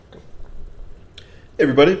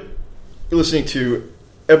everybody. You're listening to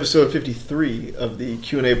episode 53 of the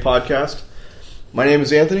Q&A podcast. My name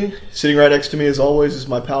is Anthony. Sitting right next to me, as always, is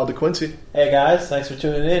my pal DeQuincy. Hey guys, thanks for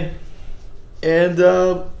tuning in. And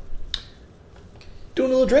doing a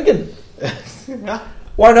little drinking.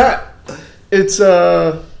 Why not? It's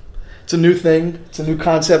a new thing. It's a new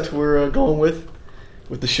concept we're going with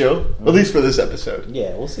the show, at least for this episode.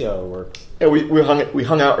 Yeah, we'll see how it works. Yeah, we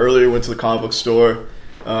hung out earlier. Went to the comic book store.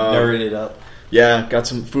 Nerded it up. Yeah, got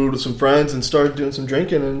some food with some friends and started doing some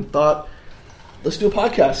drinking and thought, let's do a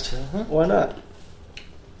podcast. Why not?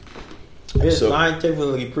 It's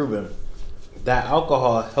scientifically proven that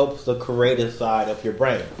alcohol helps the creative side of your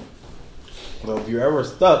brain. So if you're ever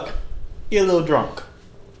stuck, get a little drunk.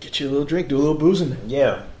 Get you a little drink, do a little boozing.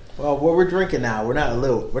 Yeah. Well, what we're drinking now, we're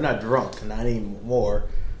not drunk, not anymore.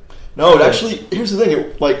 No, actually, here's the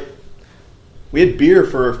thing. We had beer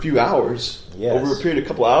for a few hours. Yes. Over a period of a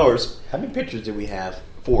couple hours. How many pictures did we have?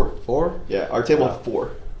 4. 4? Yeah, our table had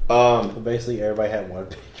 4. So basically, everybody had one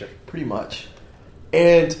picture. Pretty much.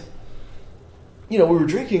 And, we were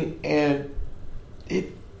drinking, and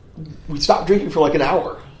we stopped drinking for like an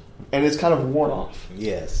hour. And it's kind of worn off.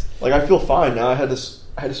 Yes. Like, I feel fine now. I had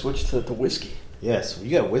to switch to whiskey. Yes.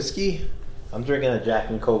 You got whiskey? I'm drinking a Jack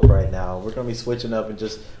and Coke right now. We're going to be switching up and we'll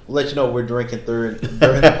let you know what we're drinking during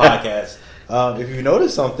the podcast. If you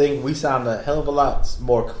notice something, we sound a hell of a lot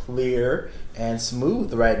more clear and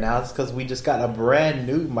smooth right now. It's because we just got a brand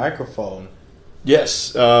new microphone.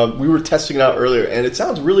 Yes. We were testing it out earlier, and it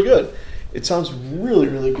sounds really good. It sounds really,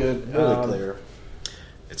 really good. Really clear.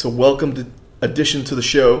 It's a welcome addition to the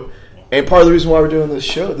show. And part of the reason why we're doing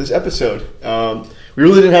this episode, we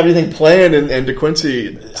really didn't have anything planned, and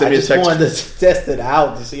DeQuincy sent me a text. I just wanted to test it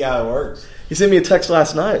out to see how it works. He sent me a text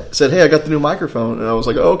last night, said, hey, I got the new microphone. And I was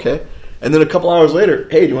like, oh, okay. And then a couple hours later,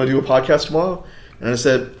 hey, do you want to do a podcast tomorrow? And I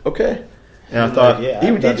said, okay. And I thought,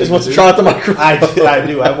 he just wants to try out the microphone. I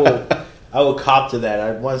do. I will cop to that.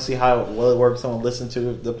 I want to see how well it works. Someone listen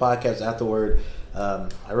to the podcast afterward.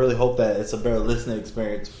 I really hope that it's a better listening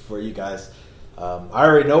experience for you guys. I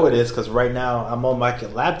already know it is because right now I'm on my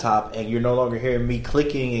laptop and you're no longer hearing me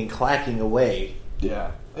clicking and clacking away.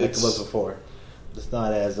 Yeah, like it was before. It's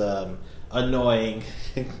not as annoying,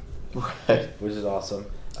 right? Which is awesome.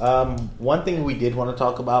 One thing we did want to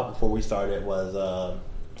talk about before we started was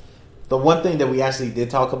the one thing that we actually did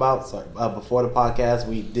talk about before the podcast.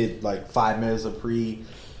 We did like 5 minutes of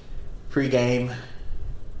pre-game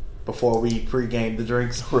before we pre-game the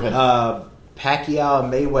drinks. Right. Pacquiao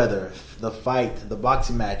and Mayweather, the fight, the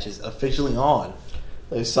boxing match is officially on.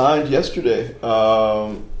 They signed yesterday.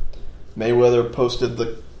 Mayweather posted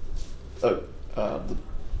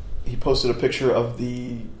he posted a picture of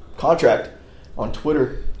the contract on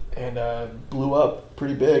Twitter and blew up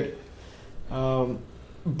pretty big.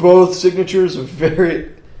 Both signatures are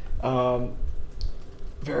very,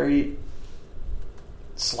 very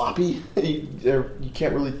sloppy. You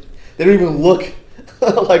can't really. They don't even look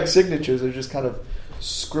like signatures. They're just kind of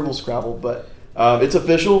scribble scrabble. But it's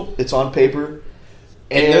official. It's on paper.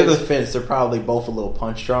 In their defense, they're probably both a little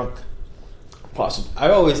punch drunk. Possible.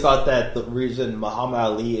 I always thought that the reason Muhammad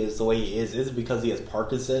Ali is the way he is because he has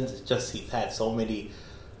Parkinson's. It's just he's had so many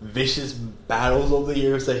vicious battles over the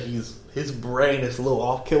years that his brain is a little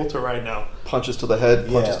off kilter right now. Punches to the head,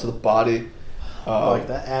 punches to the body. Like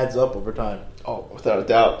that adds up over time. Oh, without a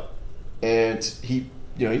doubt. And he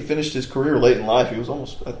finished his career late in life. He was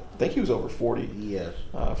I think he was over 40. Yes.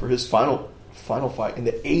 For his final fight in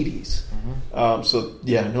the 80s. Mm-hmm. So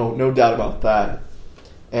yeah, no doubt about that.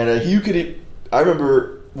 And I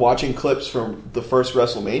remember watching clips from the first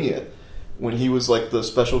WrestleMania when he was like the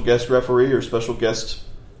special guest referee or special guest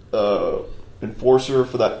enforcer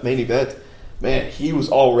for that main event. Man, he was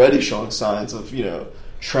already showing signs of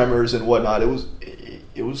tremors and whatnot.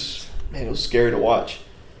 It was scary to watch.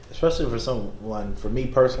 Especially for someone, for me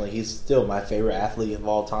personally, he's still my favorite athlete of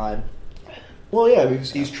all time. Well, yeah,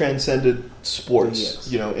 because he's transcended sports,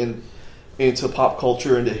 yes. Into pop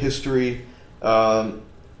culture, into history,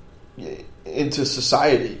 into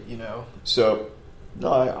society, So,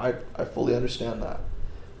 no, I fully understand that.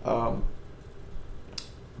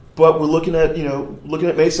 But we're looking at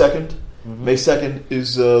May 2nd. Mm-hmm. May 2nd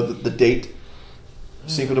is the date.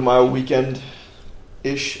 Cinco de Mayo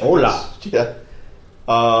weekend-ish. Hola. Yeah.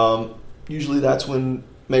 Usually that's when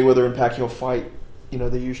Mayweather and Pacquiao fight.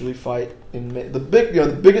 They usually fight in May. The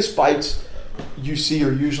biggest fights you see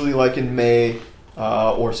are usually like in May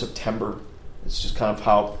or September. It's just kind of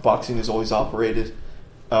how boxing has always operated.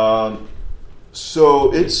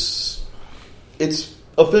 So it's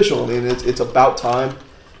official. I mean, it's about time.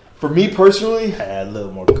 For me personally, I add a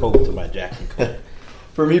little more Coke to my Jack and Coke.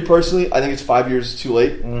 For me personally, I think it's 5 years too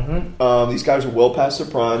late. Mm-hmm. These guys are well past their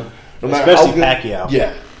prime. No matter Especially how good, Pacquiao.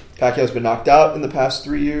 Yeah. Pacquiao's been knocked out in the past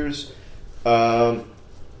 3 years.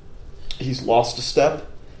 He's lost a step.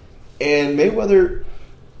 And Mayweather,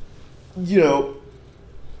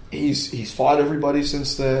 he's fought everybody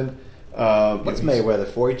since then. What's Mayweather,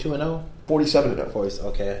 42-0? 47-0. 40,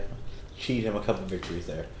 okay. Cheated him a couple victories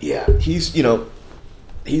there. Yeah, he's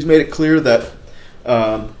made it clear that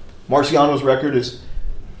Marciano's record is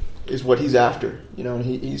what he's after. And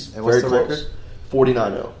he's And what's very the close. record?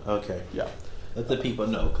 49-0. Okay. Yeah. Let the people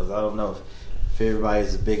know, because I don't know if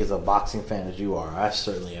everybody's as big as a boxing fan as you are. I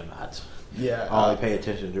certainly am not. Yeah. I only pay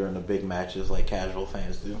attention during the big matches like casual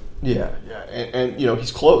fans do. Yeah. And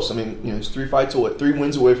he's close. I mean, he's 3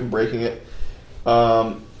 wins away from breaking it.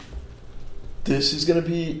 This is going to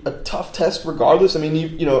be a tough test regardless. I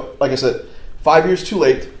mean, like I said, 5 years too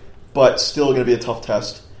late, but still going to be a tough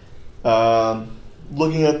test.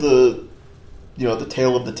 Looking at the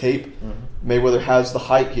tail of the tape, Mayweather has the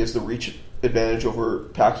height. He has the reach advantage over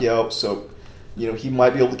Pacquiao. So, he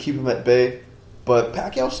might be able to keep him at bay. But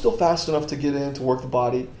Pacquiao's still fast enough to get in, to work the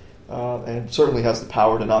body, and certainly has the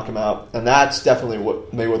power to knock him out. And that's definitely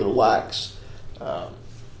what Mayweather lacks.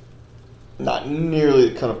 Not nearly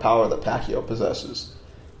the kind of power that Pacquiao possesses,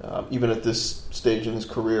 even at this stage in his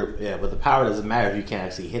career. Yeah, but the power doesn't matter if you can't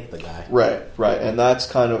actually hit the guy. Right. And that's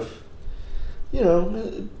kind of, it's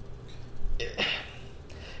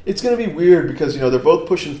going to be weird because, they're both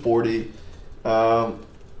pushing 40.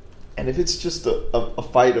 And if it's just a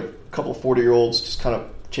fight of a couple of 40-year-olds just kind of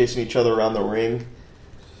chasing each other around the ring,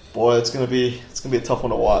 boy, it's going to be a tough one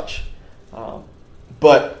to watch.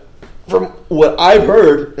 But from what I've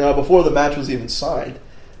heard before the match was even signed,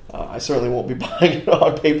 I certainly won't be buying it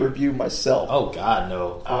on pay-per-view myself. Oh God,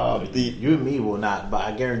 no! You and me will not, but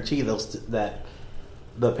I guarantee that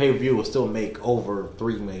the pay-per-view will still make over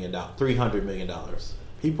 $300 million.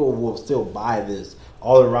 People will still buy this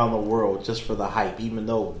all around the world just for the hype, even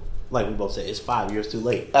though, like we both said, it's 5 years too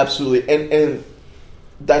late. Absolutely, and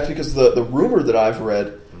that's because the rumor that I've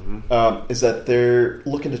read is that they're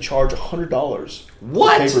looking to charge $100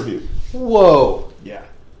 what? for pay-per-view. Whoa! Yeah.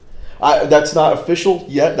 That's not official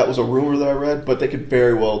yet. That was a rumor that I read, but they could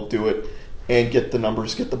very well do it and get the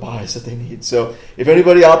numbers, get the buys that they need. So if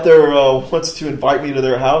anybody out there wants to invite me to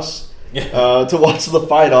their house to watch the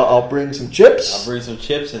fight, I'll bring some chips. I'll bring some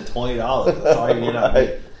chips and $20. That's all you get out of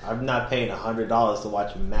me. I'm not paying $100 to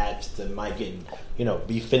watch a match that might get,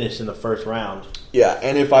 be finished in the first round. Yeah,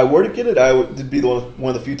 and if I were to get it, it'd be one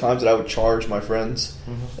of the few times that I would charge my friends,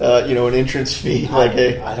 an entrance fee.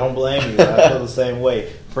 I don't blame you. I feel the same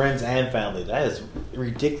way. Friends and family. That is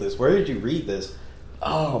ridiculous. Where did you read this?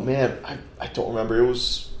 Oh man, I don't remember. It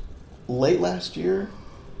was late last year.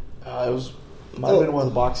 Might have been one of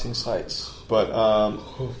the boxing sites, but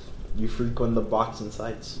you frequent the boxing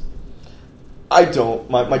sites. I don't.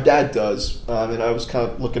 My dad does, and I was kind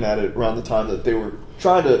of looking at it around the time that they were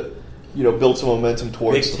trying to, build some momentum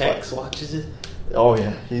towards Big the Tex fight. watches it. Oh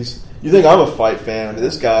yeah, you think I'm a fight fan? I mean,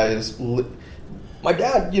 this guy is. My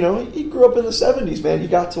dad, he grew up in the '70s. Man, he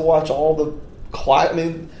got to watch all the,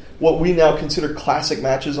 what we now consider classic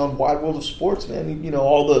matches on Wide World of Sports. Man,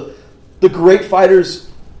 all the great fighters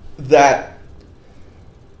that,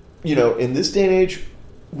 in this day and age,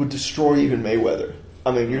 would destroy even Mayweather.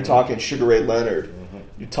 I mean, you're talking Sugar Ray Leonard.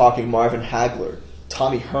 You're talking Marvin Hagler,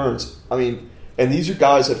 Tommy Hearns. I mean, and these are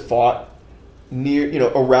guys that fought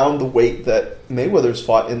near, around the weight that Mayweather's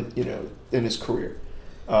fought in his career.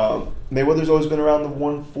 Mayweather's always been around the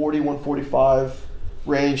 140, 145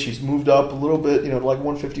 range. He's moved up a little bit, to like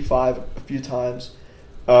 155 a few times.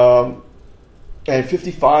 And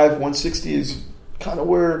 55, 160 is kind of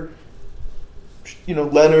where,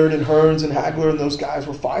 Leonard and Hearns and Hagler and those guys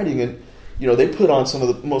were fighting. And, they put on some of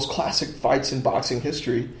the most classic fights in boxing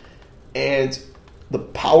history. And the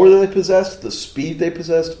power that they possessed, the speed they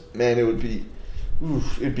possessed, man, it'd be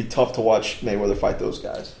tough to watch Mayweather fight those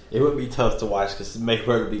guys. It would be tough to watch because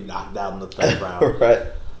Mayweather would be knocked out in the third round. Right.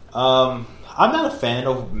 I'm not a fan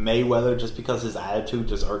of Mayweather just because his attitude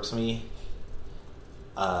just irks me.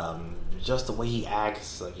 Just the way he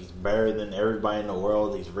acts, like he's better than everybody in the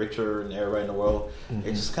world. He's richer than everybody in the world. Mm-hmm.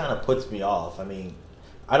 It just kind of puts me off. I mean,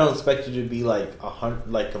 I don't expect you to be like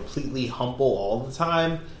completely humble all the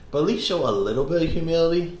time, but at least show a little bit of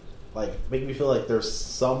humility. Like, make me feel like there's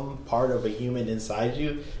some part of a human inside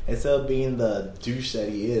you instead of being the douche that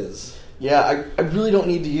he is. Yeah, I really don't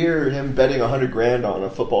need to hear him betting $100,000 on a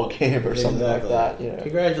football game or something like that.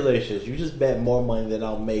 Congratulations, you just bet more money than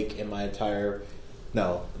I'll make in my entire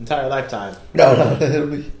lifetime. No, it'll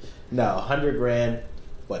be $100,000.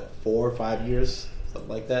 What, 4 or 5 years, something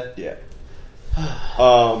like that? Yeah.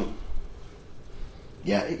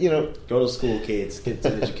 Yeah, you know, Go to school, kids. Get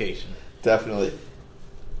an education. definitely.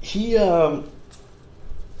 He, in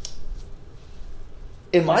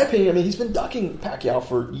my opinion, I mean, he's been ducking Pacquiao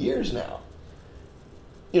for years now.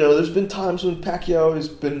 You know, there's been times when Pacquiao has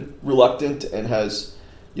been reluctant and has,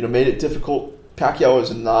 you know, made it difficult. Pacquiao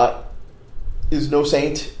is no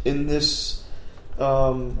saint in this,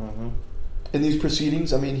 in these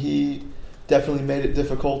proceedings. I mean, he definitely made it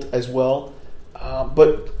difficult as well.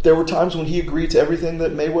 But there were times when he agreed to everything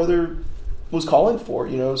that Mayweather was calling for.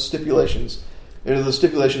 You know, stipulations. You know, the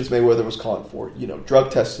stipulations Mayweather was calling for. You know,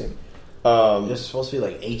 drug testing. There's supposed to be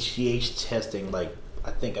like HGH testing, like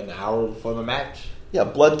I think an hour before the match. Yeah,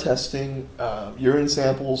 blood testing, urine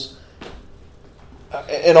samples,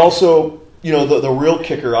 and also, you know, the real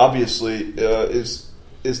kicker, obviously, is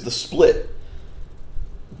the split.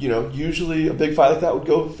 You know, usually a big fight like that would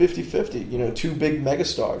go 50-50, you know, two big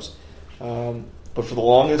megastars. But for the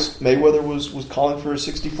longest, Mayweather was calling for a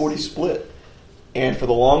 60-40 split. And for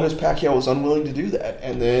the longest, Pacquiao was unwilling to do that.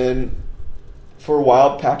 And then for a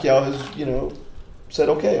while, Pacquiao has, you know, said,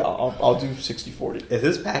 okay, I'll do 60-40. Is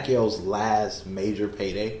this Pacquiao's last major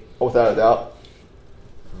payday? Oh, without a doubt.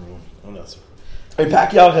 I'm not sure. I mean,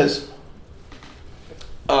 Pacquiao has...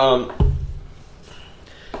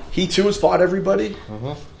 he too has fought everybody.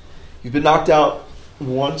 He's been knocked out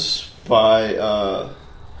once by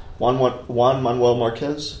Juan Manuel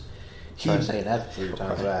Marquez. I'm saying that 3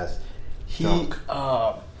 times fast. He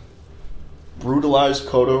brutalized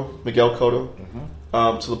Miguel Cotto,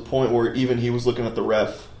 to the point where even he was looking at the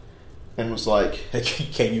ref and was like,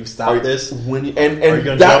 "Can you stop this? When you, and are you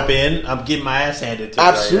going to jump in? I'm getting my ass handed to you."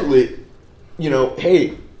 Absolutely. Right, you know,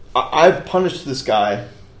 hey, I've punished this guy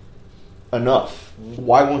enough.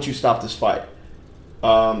 Why won't you stop this fight?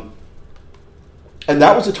 And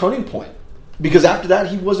that was a turning point, because after that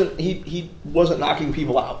he wasn't knocking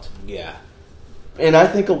people out. Yeah. And I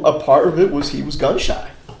think a part of it was he was gun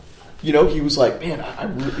shy. You know, he was like, man,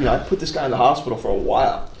 I put this guy in the hospital for a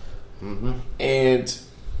while. And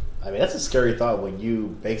I mean, that's a scary thought when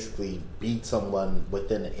you basically beat someone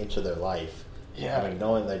within an inch of their life. Yeah. I mean,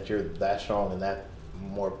 knowing that you're that strong and that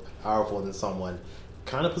more powerful than someone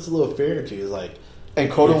kind of puts a little fear into you. It's like,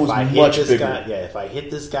 and Cotto was much bigger. If I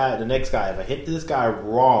hit this guy, the next guy, if I hit this guy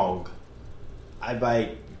wrong, I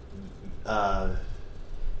might,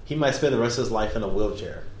 he might spend the rest of his life in a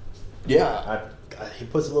wheelchair. Yeah. He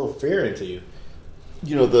puts a little fear into you.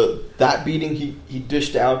 You know, that beating he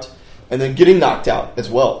dished out, and then getting knocked out as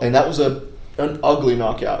well. And that was an ugly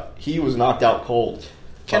knockout. He was knocked out cold.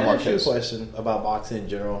 Can I ask you a question about boxing in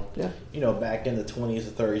general? Yeah. You know, back in the 20s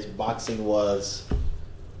and 30s, boxing was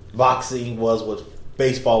what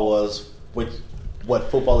baseball was, what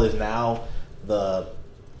football is now, the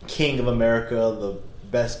king of America, the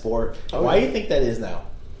best sport. Oh, Why yeah. do you think that is now?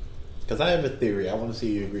 Because I have a theory. I want to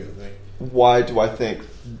see if you agree with me. Why do I think?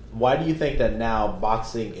 Why do you think that now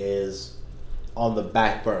boxing is on the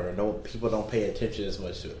back burner? People don't pay attention as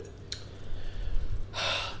much to it.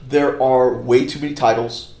 There are way too many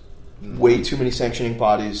titles, way too many sanctioning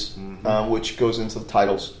bodies, which goes into the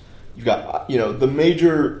titles. You've got, you know, the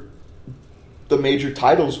major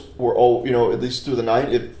titles were all, you know, at least through the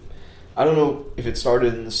 90s. I don't know if it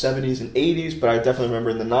started in the 70s and 80s, but I definitely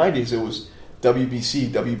remember in the 90s it was WBC,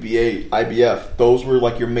 WBA, IBF. Those were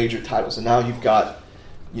like your major titles. And now you've got,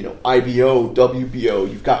 you know, IBO, WBO.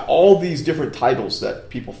 You've got all these different titles that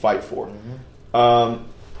people fight for. And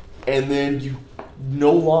then you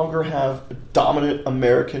no longer have a dominant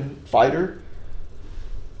American fighter.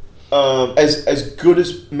 As good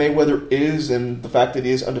as Mayweather is, and the fact that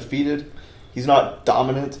he is undefeated, he's not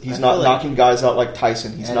dominant. He's not knocking guys out like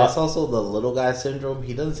Tyson. He's not. It's also the little guy syndrome.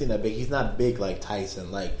 He doesn't seem that big. He's not big like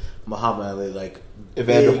Tyson, like Muhammad Ali, like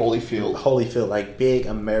Evander Holyfield. Holyfield, like big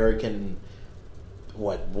American,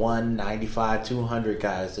 195, 200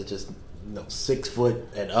 guys that just 6 foot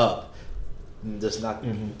and up, just knock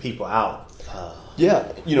people out.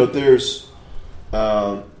 Yeah, you know, there's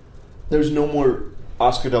no more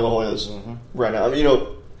Oscar De La Hoya's right now. I mean, you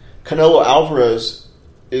know, Canelo Alvarez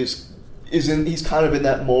he's kind of in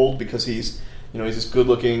that mold because he's this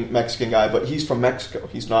good-looking Mexican guy, but he's from Mexico.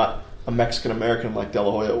 He's not a Mexican American like De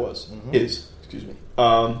La Hoya excuse me.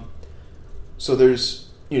 So there's,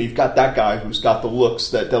 you know, you've got that guy who's got the looks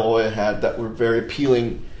that De La Hoya had that were very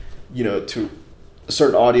appealing, you know, to a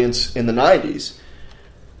certain audience in the 90s.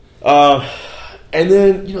 And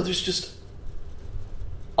then, you know, there's just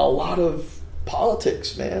a lot of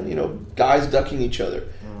politics, man. You know, guys ducking each other.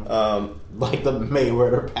 Like the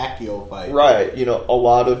Mayweather-Pacquiao fight. Right. You know, a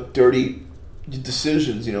lot of dirty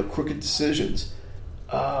decisions, you know, crooked decisions.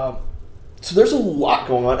 So there's a lot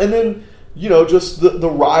going on. And then just the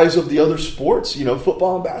rise of the other sports,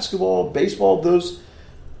 football and basketball, baseball, those,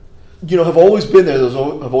 have always been there. Those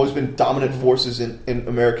have always been dominant forces in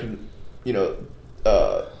American, the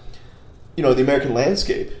American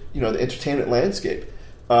landscape, the entertainment landscape.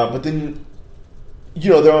 But then,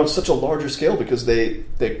 they're on such a larger scale because they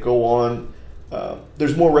go on,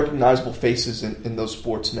 there's more recognizable faces in those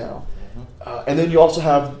sports now. And then you also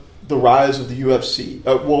have the rise of the UFC.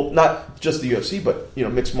 Well, not just the UFC, but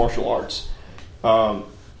mixed martial arts,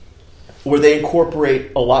 where they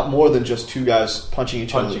incorporate a lot more than just two guys punching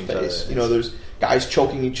each other in the face. There's guys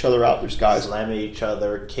choking each other out. There's guys slamming each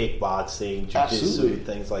other, kickboxing, jiu-jitsu,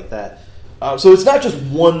 things like that. So it's not just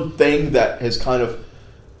one thing that has kind of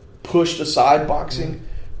pushed aside boxing.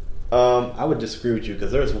 I would disagree with you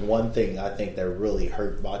because there's one thing I think that really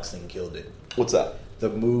hurt boxing, killed it. What's that? The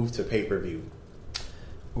move to pay-per-view.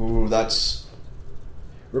 Ooh, that's...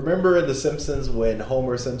 Remember in The Simpsons when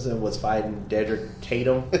Homer Simpson was fighting Dedrick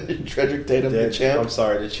Tatum? Dedrick Tatum, the champ? I'm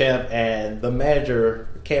sorry, the champ. And the manager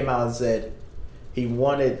came out and said he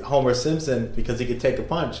wanted Homer Simpson because he could take a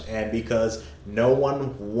punch and because no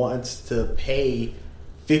one wants to pay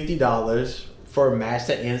 $50 for a match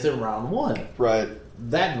that ends in round one. Right.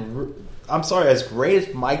 I'm sorry, as great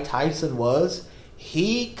as Mike Tyson was,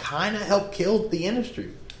 he kind of helped kill the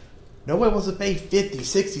industry. Nobody wants to pay $50,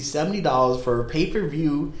 $60, $70 for a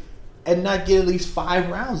pay-per-view and not get at least 5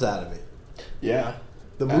 rounds out of it. Yeah.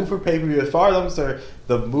 The move for pay-per-view, as far as I'm concerned,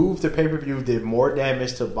 the move to pay-per-view did more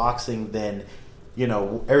damage to boxing than,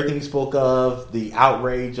 everything you spoke of, the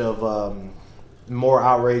outrage of, more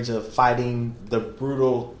outrage of fighting the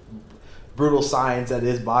brutal science that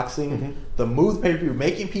is boxing. Mm-hmm. The move pay-per-view,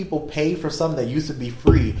 making people pay for something that used to be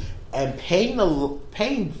free and paying $50,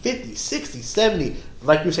 $60, $70,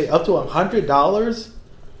 like you say, up to $100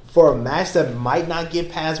 for a match that might not get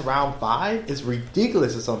past round 5 is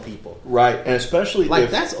ridiculous to some people. Right, and especially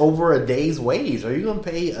that's over a day's wage. Are you going to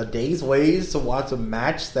pay a day's wage to watch a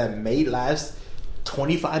match that may last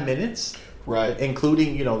 25 minutes? Right.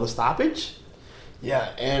 Including, the stoppage? Yeah,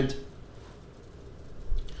 and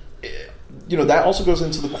that also goes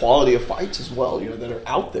into the quality of fights as well, that are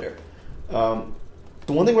out there.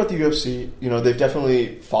 The one thing about the UFC, they've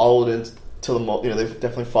definitely followed into the mold. They've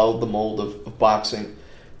definitely followed the mold of boxing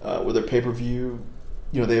with their pay-per-view.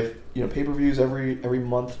 They have pay-per-views every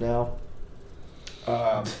month now.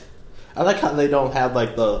 I like how they don't have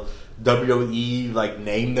like the WWE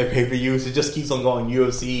name their pay-per-views. It just keeps on going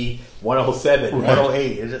UFC 107, right.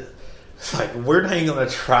 108. It's like, we're not even going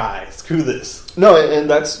to try. Screw this. No, and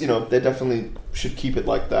that's, they definitely should keep it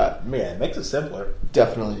like that. Yeah, it makes it simpler.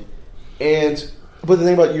 Definitely. But the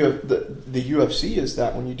thing about the UFC is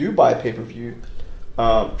that when you do buy a pay-per-view,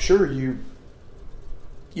 sure,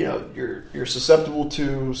 you're susceptible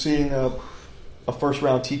to seeing a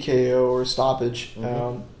first-round TKO or stoppage.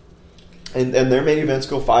 Mm-hmm. And their main events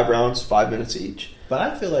go 5 rounds, 5 minutes each. But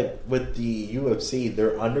I feel like with the UFC,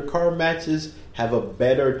 their undercard matches have a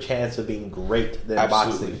better chance of being great than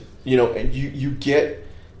Absolutely. Boxing. And you get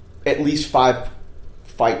at least 5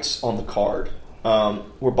 fights on the card.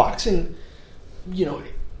 Where boxing,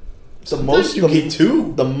 sometimes you get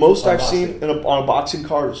 2. The most I've seen on a boxing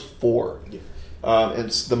card is 4. Yeah. And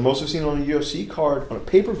the most I've seen on a UFC card, on a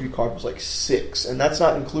pay-per-view card, was 6. And that's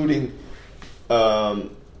not including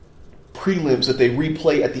prelims that they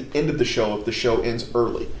replay at the end of the show if the show ends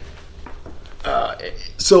early.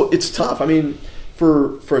 So it's tough. I mean,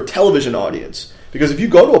 for a television audience, because if you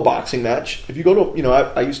go to a boxing match, if you go to,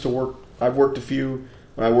 I used to work. I've worked a few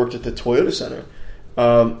when I worked at the Toyota Center.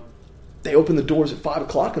 They open the doors at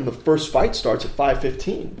 5:00 and the first fight starts at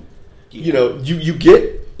 5:15. Yeah. You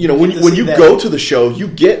get when you go to the show, you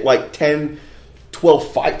get 10,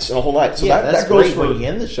 12 fights in a whole night. So that's goes great when you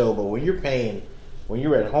end the show, but when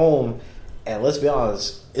you're at home, and let's be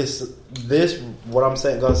honest, what I'm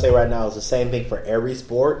going to say right now is the same thing for every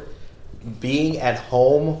sport. Being at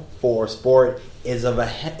home for a sport is a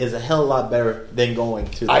hell of a lot better than going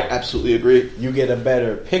to. I absolutely agree. You get a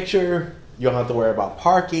better picture. You don't have to worry about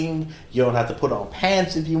parking. You don't have to put on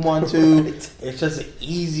pants if you want to. Right. It's just an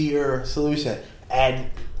easier solution. And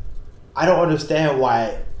I don't understand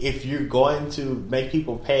why, if you're going to make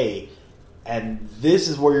people pay, and this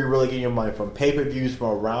is where you're really getting your money from, pay-per-views from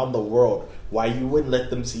around the world, why you wouldn't let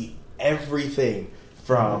them see everything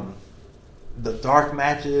from the dark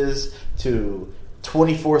matches to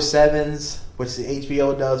 24/7s, which the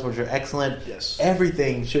HBO does, which are excellent. Yes.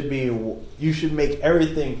 Everything you should make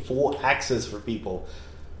everything full access for people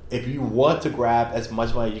if you want to grab as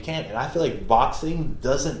much money as you can. And I feel like boxing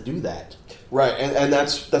doesn't do that. Right, and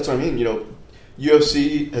that's what I mean.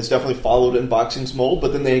 UFC has definitely followed in boxing's mold,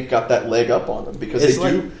 but then they got that leg up on them because It's they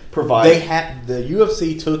like do provide. They had the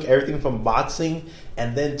UFC took everything from boxing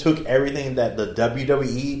and then took everything that the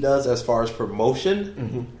WWE does as far as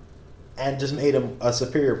promotion and just made a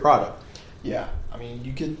superior product. Yeah, I mean,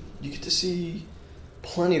 you get to see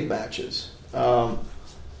plenty of matches, and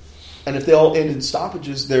if they all end in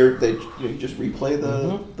stoppages, you just replay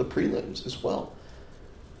the prelims as well.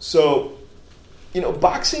 So,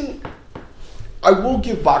 boxing. I will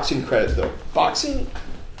give boxing credit though. Boxing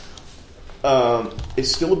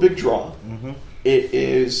is still a big draw. It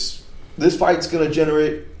is. This fight's going to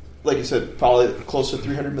generate, like you said, probably close to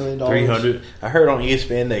 $300 million. 300. I heard on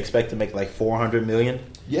ESPN they expect to make like $400 million.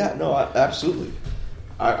 Yeah, no, absolutely.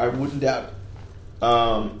 I wouldn't doubt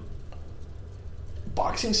it.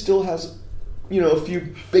 Boxing still has, a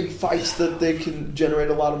few big fights that they can generate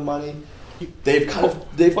a lot of money. They've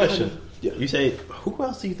Question. Yeah. You say, who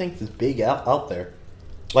else do you think is big out there?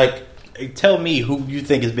 Like, tell me who you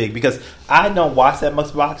think is big, because I don't watch that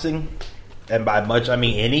much boxing, and by much I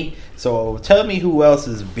mean any. So tell me who else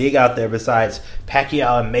is big out there besides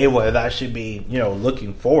Pacquiao and Mayweather that I should be,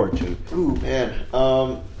 looking forward to. Ooh,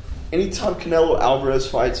 man. Anytime Canelo Alvarez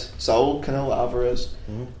fights, Saul Canelo Alvarez,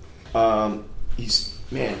 he's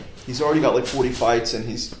already got like 40 fights, and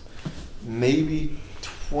he's maybe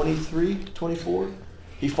 23, 24.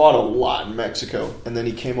 He fought a lot in Mexico, and then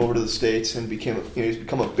he came over to the States and he's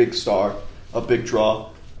become a big star, a big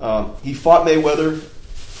draw. He fought Mayweather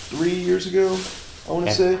 3 years ago, I want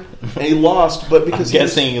to say, and he lost, but because I'm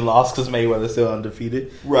guessing he lost because Mayweather's still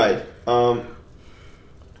undefeated. Right. But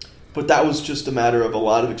that was just a matter of a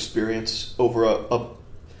lot of experience over a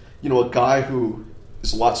guy who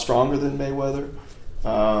is a lot stronger than Mayweather,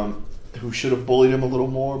 who should have bullied him a little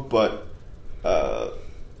more, but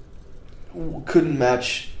couldn't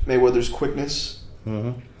match Mayweather's quickness.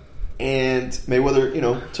 And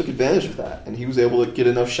Mayweather, took advantage of that, and he was able to get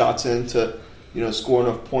enough shots in to, score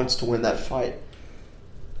enough points to win that fight.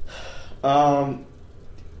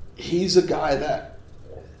 He's a guy that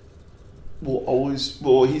will always,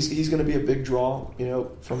 he's going to be a big draw,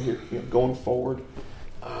 from here, going forward.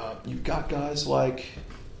 You've got guys like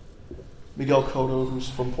Miguel Cotto, who's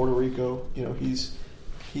from Puerto Rico.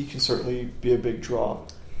 He can certainly be a big draw.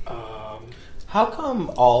 How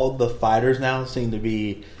come all the fighters now seem to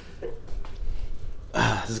be,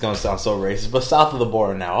 this is going to sound so racist, but south of the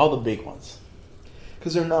border now, all the big ones?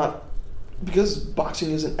 Because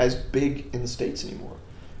boxing isn't as big in the States anymore.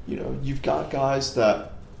 You've got guys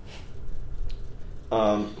that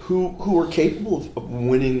who are capable of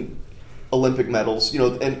winning Olympic medals,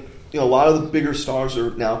 and a lot of the bigger stars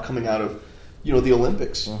are now coming out of, the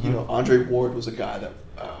Olympics. Andre Ward was a guy that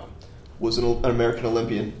was an American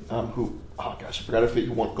Olympian who, I forgot if he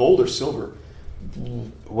won gold or silver.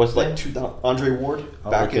 What's like that? Andre Ward I'll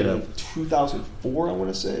back look it in up. 2004, I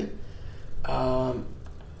want to say.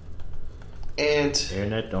 And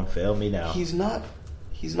Internet, don't fail me now. he's not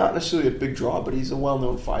necessarily a big draw, but he's a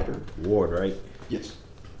well-known fighter. Ward, right? Yes.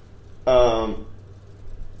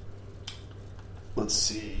 Let's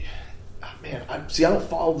see. Man, I don't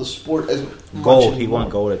follow the sport as much Gold. anymore. He won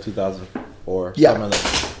gold at 2004. Yeah. Some of them.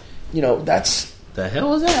 That's The hell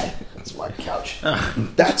was that? that's my couch.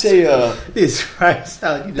 That's a Jesus Christ! You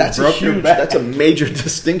just that's a broke your huge. back. That's a major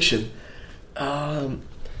distinction.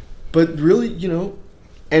 But really,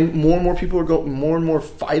 and more people are going. More and more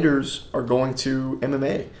fighters are going to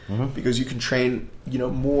MMA because you can train.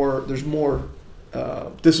 More. There's more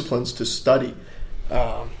disciplines to study.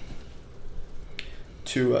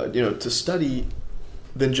 To study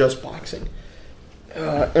than just boxing,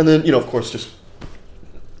 and then of course just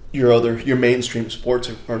your mainstream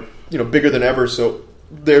sports are bigger than ever. So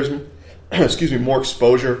there's more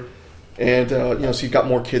exposure, and so you've got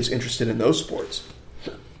more kids interested in those sports.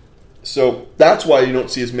 So that's why you don't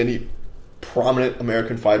see as many prominent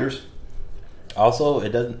American fighters. Also, it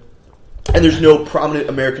doesn't. And there's no prominent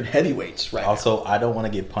American heavyweights, right? Also, I don't want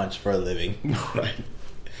to get punched for a living. Right.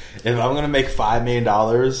 If I'm going to make $5 million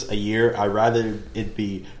a year, I'd rather it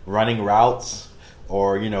be running routes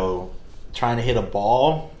or, trying to hit a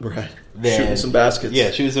ball. Right. Than, shooting some baskets.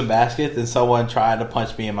 Yeah, shooting some baskets than someone trying to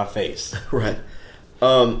punch me in my face. Right.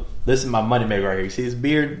 This is my moneymaker right here. You see his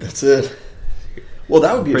beard? That's it. Well,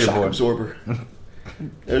 that would be a Pretty shock boring. absorber.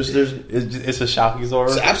 It's a shock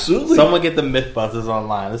absorber? Absolutely. Someone get the Mythbusters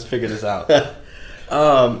online. Let's figure this out.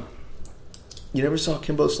 You never saw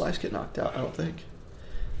Kimbo Slice get knocked out, I don't think.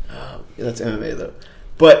 That's MMA though.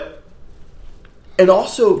 But and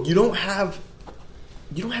also you don't have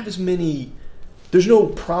as many. There's no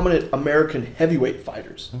prominent American heavyweight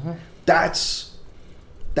fighters. That's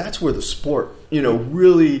that's where the sport,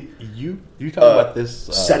 really You talk about this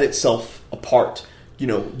set itself apart.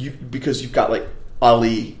 Because you've got like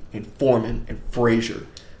Ali and Foreman and Frazier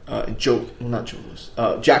and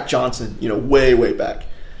Jack Johnson. Way back.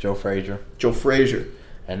 Joe Frazier.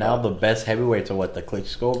 And now the best heavyweights are what, the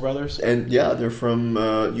Klitschko brothers? And yeah, they're from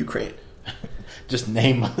Ukraine. Just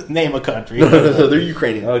name a country. No, they're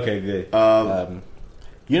Ukrainian. Okay, good.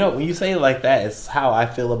 When you say it like that, it's how I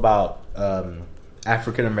feel about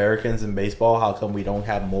African Americans in baseball. How come we don't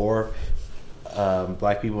have more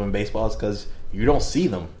black people in baseball? It's because you don't see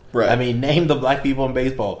them. Right. I mean, name the black people in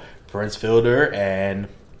baseball. Prince Fielder and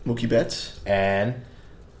Mookie Betts and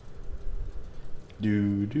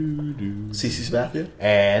CeCe Sabathia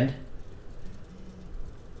and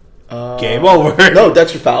game over. No,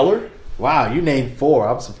 Dexter Fowler. Wow, you named 4.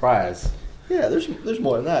 I'm surprised. Yeah, there's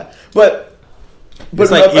more than that. But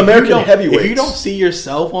It's like, American heavyweights. If you don't see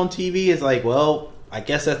yourself on TV, it's like, well, I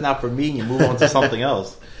guess that's not for me, and you move on to something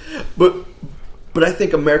else. But I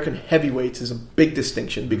think American heavyweights is a big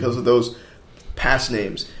distinction because of those past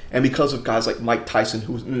names and because of guys like Mike Tyson,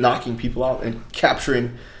 who was knocking people out and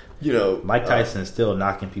capturing, Mike Tyson is still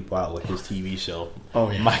knocking people out with his TV show.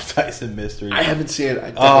 Oh, yeah. Mike Tyson Mystery. I haven't seen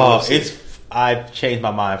it. I've changed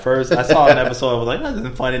my mind. First, I saw an episode. I was like, "That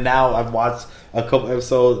isn't funny." Now I've watched a couple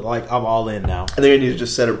episodes. Like, I'm all in now. I think I need to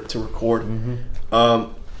just set it to record.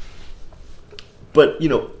 Mm-hmm. But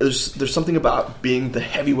there's something about being the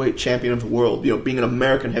heavyweight champion of the world. Being an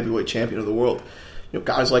American heavyweight champion of the world.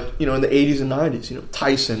 Guys like in the 80s and 90s.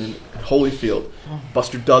 Tyson and Holyfield,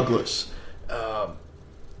 Buster Douglas.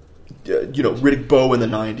 Riddick Bowe in the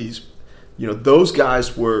 90s. Those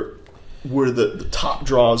guys were the top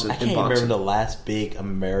draws in boxing. I can't remember the last big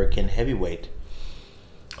American heavyweight.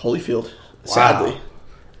 Holyfield, Wow. sadly.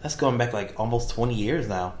 That's going back like almost 20 years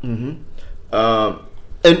now. Mm-hmm.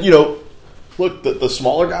 And look, the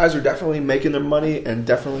smaller guys are definitely making their money and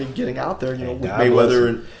definitely getting out there. With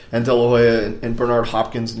Mayweather and De La Hoya and Bernard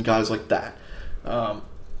Hopkins and guys like that.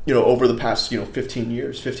 Over the past 15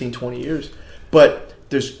 years, 20 years. But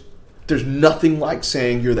there's nothing like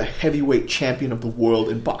saying you're the heavyweight champion of the world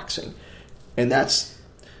in boxing. And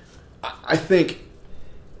I think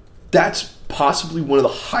that's possibly one of the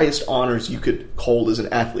highest honors you could hold as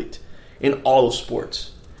an athlete in all of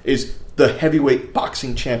sports, is the heavyweight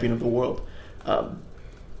boxing champion of the world. And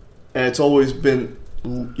it's always been,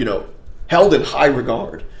 held in high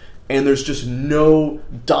regard. And there's just no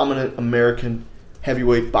dominant American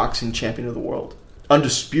heavyweight boxing champion of the world.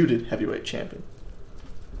 Undisputed heavyweight champion.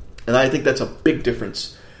 And I think that's a big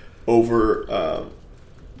difference over,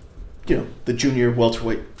 the junior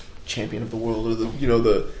welterweight champion of the world, or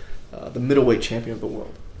the middleweight champion of the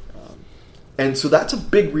world. And so that's a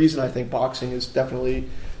big reason I think boxing has definitely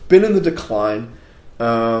been in the decline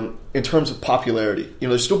in terms of popularity.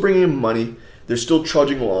 They're still bringing in money, they're still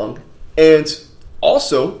trudging along, and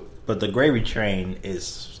also, but the gravy train is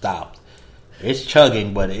stopped. It's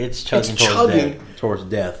chugging, but it's chugging towards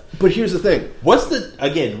death. But here's the thing. What's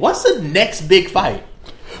the next big fight?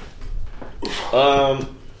 I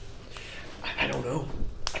don't know.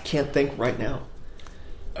 I can't think right now.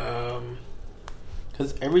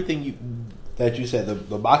 Because everything that you said,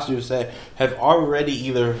 the boxers you said, have already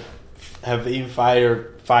either fought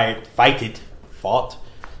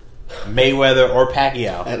Mayweather or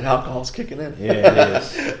Pacquiao. And alcohol's kicking in. Yeah, it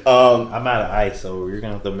is. I'm out of ice, so you're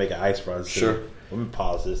going to have to make an ice run soon. Sure. Let me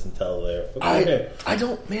pause this and tell there. I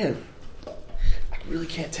don't, man. I really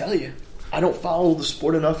can't tell you. I don't follow the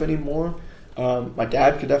sport enough anymore. My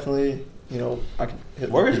dad could definitely, I can hit.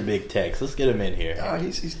 Where's Big Tex? Let's get him in here.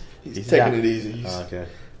 He's taking it easy. Okay.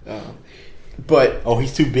 But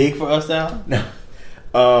he's too big for us now? No.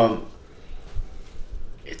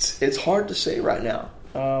 It's hard to say right now.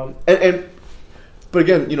 But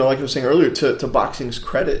again, like I was saying earlier, to boxing's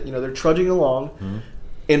credit, they're trudging along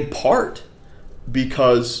in part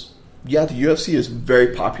because, the UFC is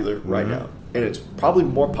very popular right now, and it's probably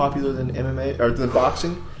more popular than MMA or than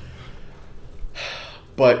boxing.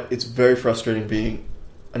 But it's very frustrating being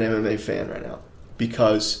an MMA fan right now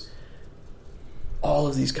because all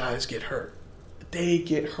of these guys get hurt. They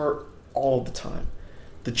get hurt all the time.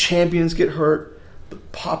 The champions get hurt. The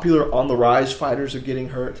popular on-the-rise fighters are getting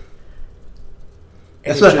hurt.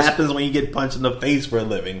 And that's what happens when you get punched in the face for a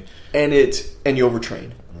living. And you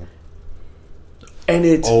overtrain. And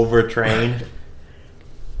it's... Overtrained.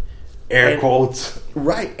 Air quotes.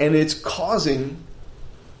 Right. And it's causing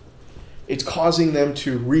them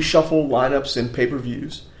to reshuffle lineups in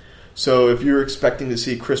pay-per-views. So if you're expecting to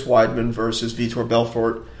see Chris Weidman versus Vitor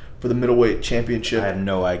Belfort for the middleweight championship. I have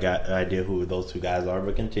no idea who those two guys are,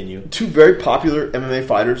 but continue. Two very popular MMA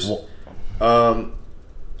fighters.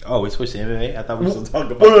 Oh, we switched to MMA? I thought we were still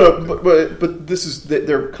talking about but this is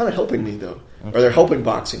they're kind of helping me though, or they're helping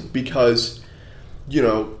boxing because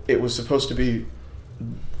it was supposed to be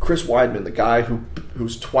Chris Weidman, the guy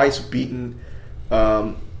who's twice beaten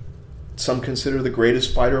some consider the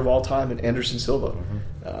greatest fighter of all time, and Anderson Silva.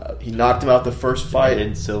 He knocked him out the first fight.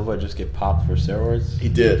 Didn't Silva just get popped for steroids? He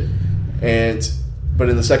did, but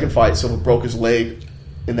in the second fight, Silva broke his leg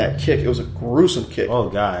in that kick. It was a gruesome kick. Oh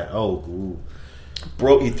God! Oh, ooh.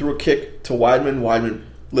 He threw a kick to Weidman. Weidman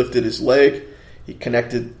lifted his leg. He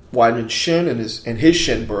connected Weidman's shin, and his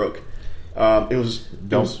shin broke.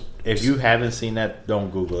 If you haven't seen that,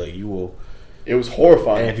 don't Google it. You will. It was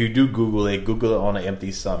horrifying. And if you do Google it on an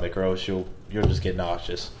empty stomach, or else you'll just get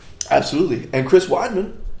nauseous. Absolutely. And Chris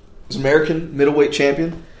Weidman is American middleweight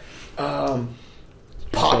champion.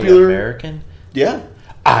 Popular American. Yeah.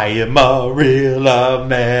 I am a real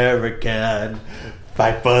American.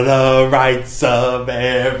 Fight for the rights of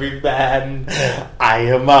every man. I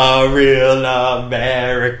am a real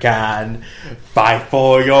American. Fight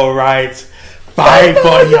for your rights. Fight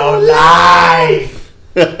for your life.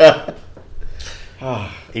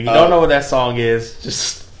 If you don't know what that song is,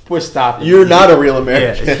 just stop. You're not a real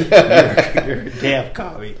American. Yeah, you're a damn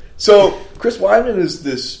commie. So Chris Weidman is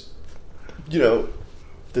this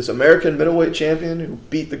American middleweight champion who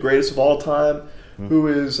beat the greatest of all time, who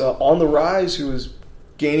is on the rise, who is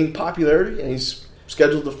gaining popularity, and he's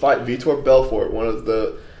scheduled to fight Vitor Belfort, one of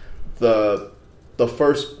the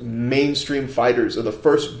first mainstream fighters, or the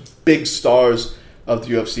first big stars of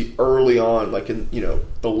the UFC early on, like in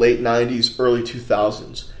the late 90s, early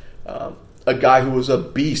 2000s. A guy who was a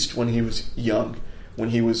beast when he was young, when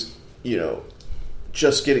he was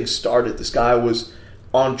just getting started. This guy was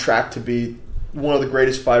on track to be one of the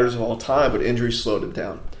greatest fighters of all time, but injuries slowed him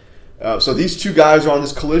down. So these two guys are on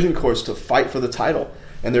this collision course to fight for the title,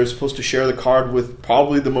 and they're supposed to share the card with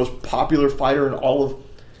probably the most popular fighter in all of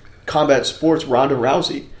combat sports, Ronda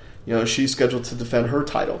Rousey. She's scheduled to defend her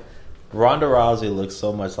title. Ronda Rousey looks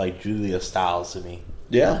so much like Julia Stiles to me.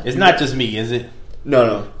 Yeah. It's not just me, is it?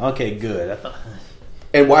 No. Okay, good.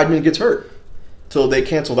 And Weidman gets hurt. So they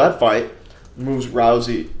cancel that fight, moves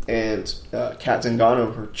Rousey and Kat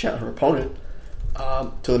Zingano, her opponent,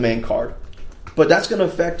 to the main card. But that's going to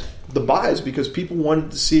affect the buys because people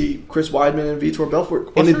wanted to see Chris Weidman and Vitor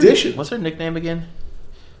Belfort. What's her nickname again?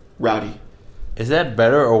 Rowdy. Is that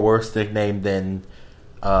better or worse nickname than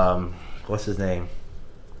what's his name?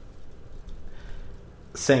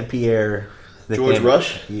 St. Pierre. George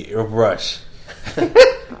Rush? Yeah, Rush.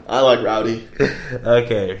 I like Rowdy.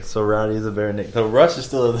 Okay, so Rowdy is a better nickname. So Rush is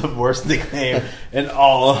still the worst nickname in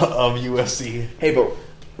all of UFC. Hey, but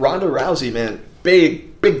Ronda Rousey, man,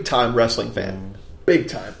 big time wrestling fan. Big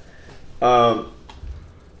time. But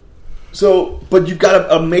you've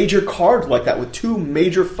got a major card like that with two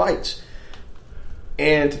major fights.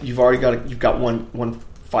 And you've got one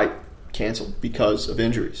fight canceled because of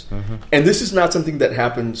injuries. And this is not something that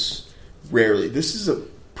happens rarely. This is a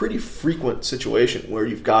pretty frequent situation where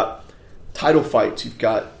you've got title fights, you've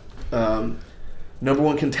got number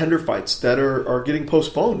one contender fights that are getting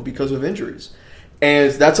postponed because of injuries.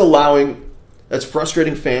 And that's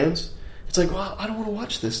frustrating fans. It's like, well, I don't want to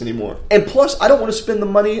watch this anymore. And plus, I don't want to spend the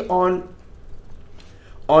money on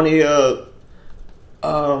a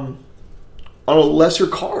lesser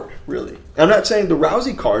card, really. I'm not saying the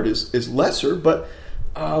Rousey card is lesser, but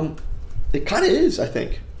it kind of is, I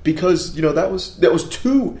think. Because, that was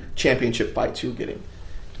two championship fights you were getting.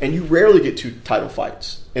 And you rarely get two title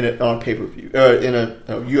fights on a pay-per-view, in a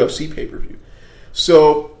UFC pay-per-view.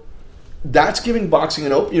 So that's giving boxing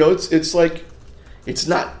an open.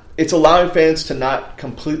 It's allowing fans to not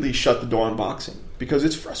completely shut the door on boxing because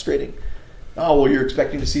it's frustrating. Oh, well, you're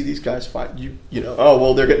expecting to see these guys fight. Oh,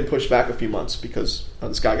 well, they're getting pushed back a few months because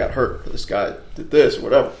this guy got hurt, or this guy did this, or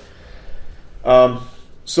whatever.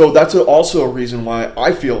 So that's also a reason why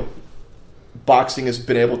I feel boxing has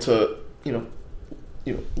been able to,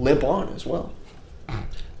 limp on as well.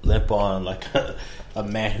 Limp on like a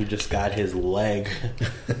man who just got his leg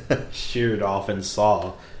sheared off and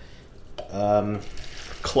saw.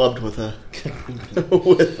 Clubbed with a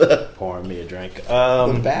pouring me a drink. With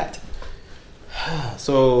a bat.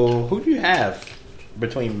 So, who do you have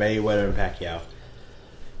between Mayweather and Pacquiao?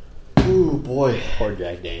 Ooh, boy. Poor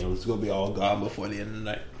Jack Daniels is going to be all gone before the end of the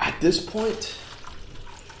night. At this point,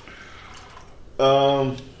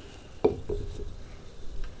 I'm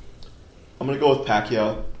going to go with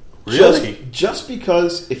Pacquiao. Really? Just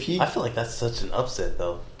because if he... I feel like that's such an upset,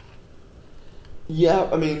 though. Yeah,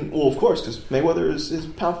 I mean, well, of course, because Mayweather is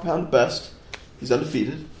pound for pound the best. He's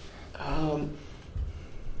undefeated.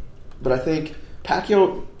 But I think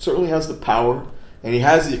Pacquiao certainly has the power and he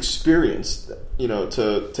has the experience,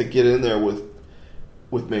 to get in there with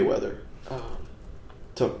Mayweather,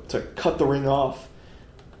 to cut the ring off,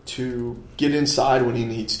 to get inside when he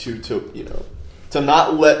needs to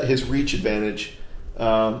not let his reach advantage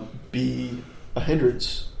be a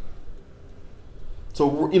hindrance.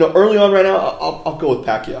 So early on right now, I'll go with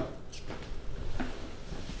Pacquiao.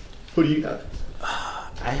 Who do you have?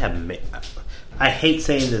 I hate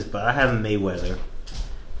saying this, but I have Mayweather.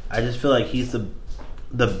 I just feel like he's the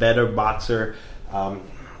better boxer.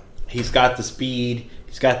 He's got the speed.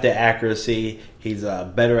 He's got the accuracy. He's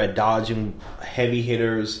better at dodging heavy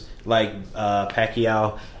hitters like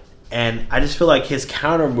Pacquiao. And I just feel like his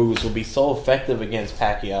counter moves will be so effective against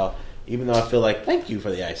Pacquiao. Even though I feel like, thank you for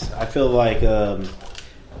the ice. I feel like,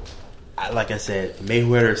 like I said,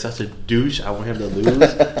 Mayweather is such a douche. I want him to lose.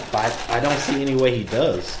 But I don't see any way he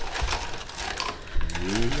does.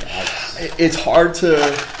 It's hard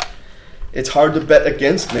to bet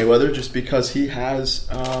against Mayweather just because he has,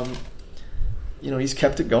 he's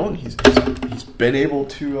kept it going. He's been able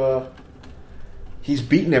to, he's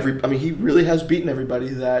beaten he really has beaten everybody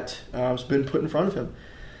that has been put in front of him.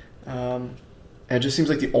 And it just seems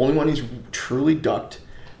like the only one he's truly ducked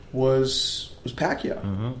was Pacquiao.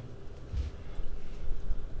 Mm-hmm.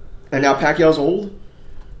 And now Pacquiao's old,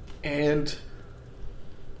 and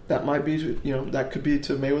that might be, that could be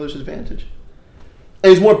to Mayweather's advantage.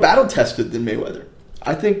 And he's more battle tested than Mayweather.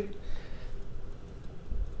 I think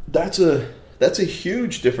that's a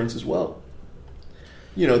huge difference as well.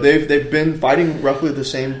 They've been fighting roughly the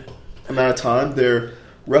same amount of time. They're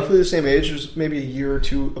roughly the same age, there's maybe a year or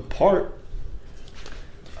two apart.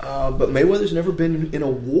 But Mayweather's never been in a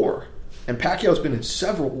war, and Pacquiao's been in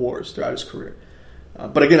several wars throughout his career.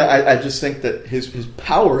 But again, I just think that his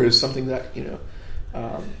power is something that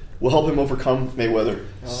will help him overcome Mayweather.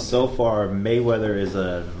 So far, Mayweather is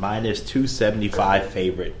a minus 275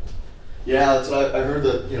 favorite. Yeah, that's what I heard.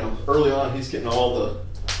 That early on he's getting all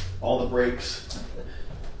the breaks.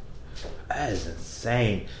 That is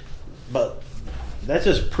insane. But that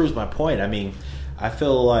just proves my point. I mean, I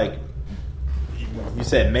feel like you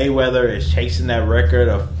said Mayweather is chasing that record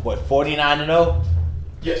of 49-0.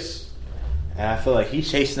 Yes. And I feel like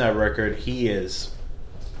he's chasing that record. He is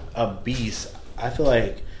a beast. I feel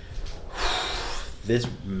like this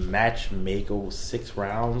match may go 6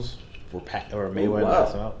 rounds for Mayweather.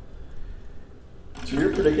 Oh, wow. So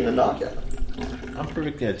you're predicting a knockout? I'm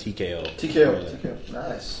predicting a TKO. TKO.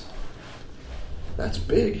 Nice. That's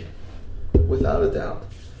big, without a doubt.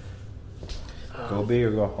 Go big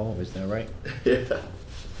or go home, isn't that right? Yeah.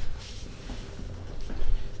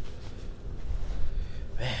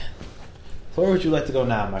 Man. So where would you like to go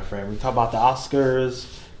now, my friend? We talk about the Oscars.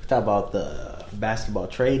 We talk about the basketball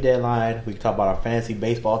trade deadline. We can talk about our fantasy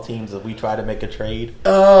baseball teams as we try to make a trade.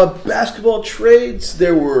 Basketball trades,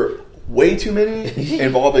 there were way too many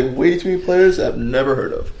involving way too many players I've never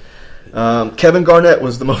heard of. Kevin Garnett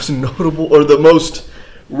was the most notable or the most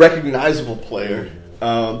recognizable player.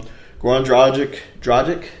 Goran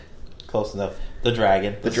Dragic. Close enough. The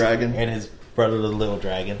Dragon. And his brother, the Little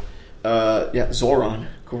Dragon. Zoran.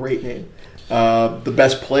 Great name. The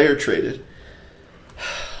best player traded.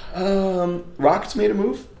 Rockets made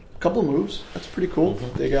a couple of moves. That's pretty cool.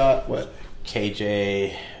 Mm-hmm. They got, what?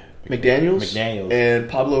 KJ McDaniels. And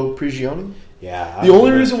Pablo Prigioni. Yeah. The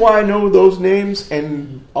only reason why I know those names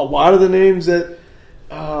and a lot of the names that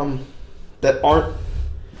aren't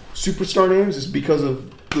superstar names is because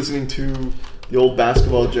of listening to the old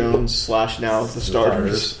Basketball Jones / now the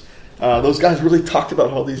Starters. Those guys really talked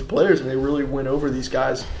about all these players, and they really went over these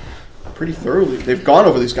guys pretty thoroughly. They've gone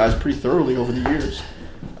over these guys pretty thoroughly over the years.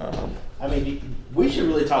 We should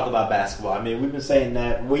really talk about basketball. I mean, we've been saying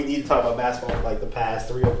that we need to talk about basketball for like the past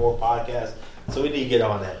 3 or 4 podcasts, so we need to get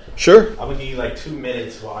on that. Sure. I'm going to give you 2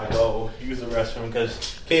 minutes while I go use the restroom,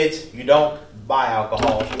 because kids, you don't buy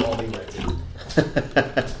alcohol, you only rent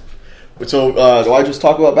it. So, do I just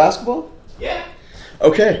talk about basketball? Yeah.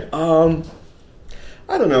 Okay.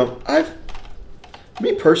 I don't know.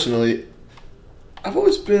 Me personally, I've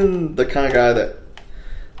always been the kind of guy that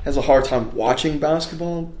has a hard time watching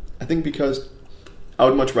basketball. I think because I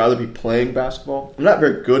would much rather be playing basketball. I'm not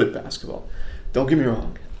very good at basketball. Don't get me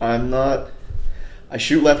wrong. I'm not. I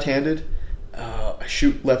shoot left-handed. I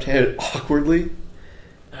shoot left-handed awkwardly.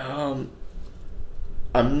 I'm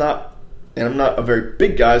not a very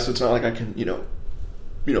big guy, so it's not like I can,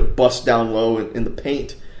 bust down low in the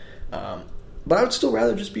paint. But I would still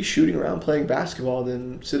rather just be shooting around playing basketball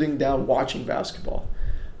than sitting down watching basketball.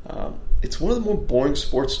 It's one of the more boring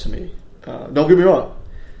sports to me. Don't get me wrong.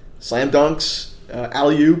 Slam dunks,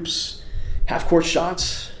 alley-oops, half-court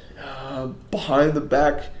shots,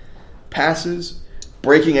 behind-the-back passes.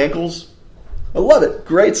 breaking ankles. I love it.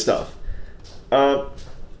 Great stuff. But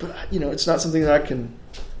it's not something that I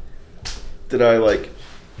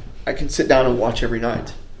can sit down and watch every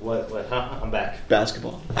night. What? Huh? I'm back.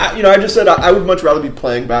 Basketball. I just said I would much rather be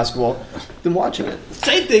playing basketball than watching it.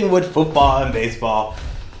 Same thing with football and baseball.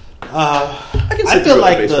 I feel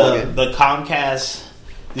like the Comcast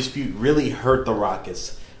dispute really hurt the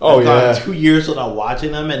Rockets. Oh, I've gone yeah. 2 years without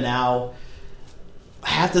watching them, and now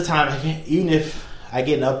half the time, even if I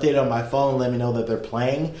get an update on my phone, let me know that they're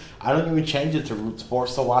playing, I don't even change it to Root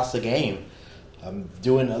Sports to watch the game. I'm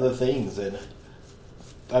doing other things, and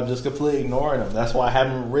I'm just completely ignoring them. That's why I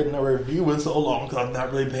haven't written a review in so long, because I'm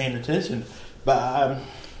not really paying attention. But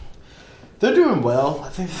they're doing well. I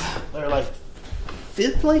think they're like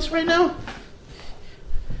 5th place right now.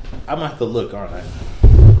 I'm going to have to look, aren't I?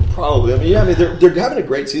 Probably. They're having a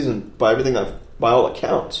great season by all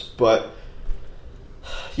accounts. But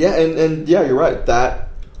yeah, and yeah, you're right. That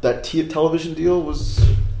television deal was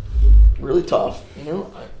really tough. It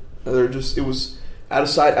was out of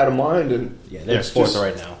sight, out of mind, and yeah, they're 4th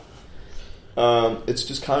right now. It's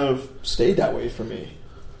just kind of stayed that way for me.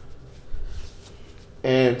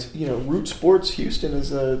 And Root Sports Houston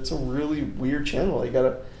it's a really weird channel. I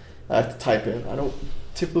have to type in. I don't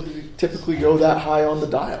typically go that high on the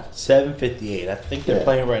dial. 7:58. I think they're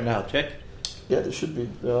playing right now. Check. Yeah, they should be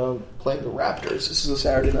playing the Raptors. This is a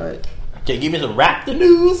Saturday night. Okay, give me some Raptor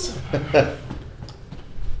news.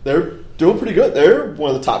 They're doing pretty good. They're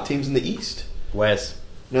one of the top teams in the East. West.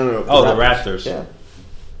 No. Oh, the Raptors. Yeah.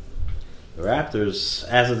 The Raptors,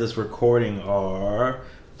 as of this recording, are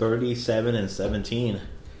 37-17.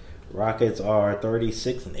 Rockets are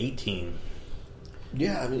 36-18.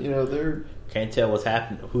 Yeah, they're... Can't tell what's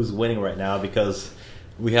happening, who's winning right now, because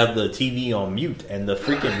we have the TV on mute, and the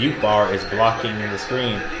freaking mute bar is blocking the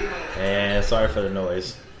screen. And sorry for the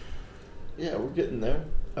noise. Yeah, we're getting there.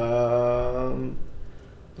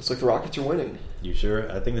 Looks like the Rockets are winning. You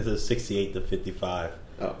sure? I think this is 68-55.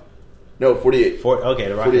 Oh. No, 48. Okay,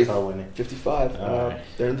 the Rockets are winning. 55. Right.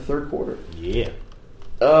 They're in the third quarter. Yeah.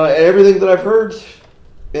 And everything that I've heard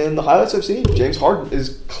and the highlights I've seen, James Harden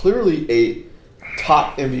is clearly a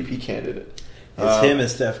top MVP candidate. It's him and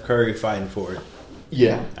Steph Curry fighting for it.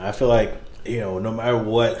 Yeah. I feel like, no matter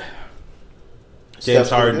what James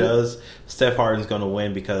Harden does, Steph Harden's going to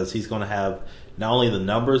win because he's going to have not only the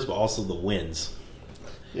numbers, but also the wins.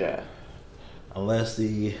 Yeah. Unless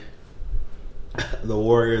the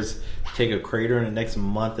Warriors take a crater in the next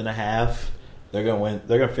month and a half, they're going to win.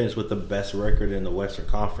 They're going to finish with the best record in the Western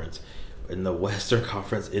Conference. And the Western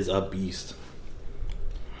Conference is a beast.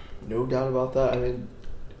 No doubt about that.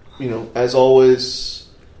 As always,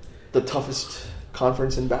 the toughest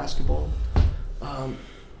conference in basketball.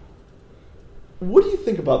 What do you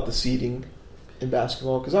think about the seeding in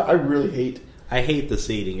basketball? Because I really hate... I hate the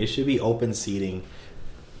seeding. It should be open seeding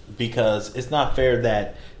because it's not fair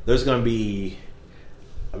that there's going to be...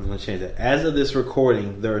 I'm going to change that. As of this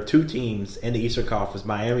recording, there are 2 teams in the Eastern Conference,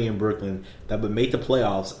 Miami and Brooklyn, that would make the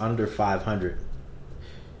playoffs under 500.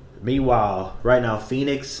 Meanwhile, right now,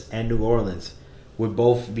 Phoenix and New Orleans would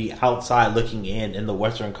both be outside looking in the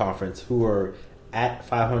Western Conference, who are at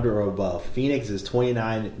 500 or above. Phoenix is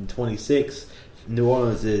 29-26. New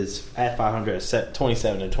Orleans is at 500 at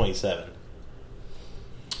 27-27.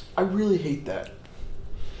 I really hate that.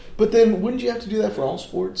 But then, wouldn't you have to do that for all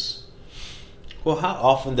sports? Well, how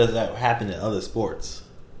often does that happen in other sports?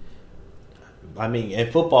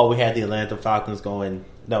 In football, we had the Atlanta Falcons going...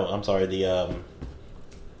 No, I'm sorry, the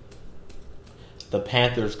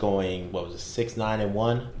Panthers going,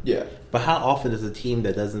 6-9-1? Yeah. But how often does a team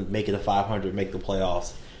that doesn't make it to 500 make the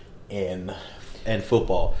playoffs in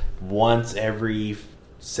football? Once every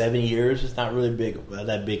 7 years? It's not really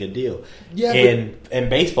that big a deal. Yeah. In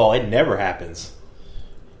baseball, it never happens.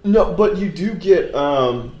 No, but you do get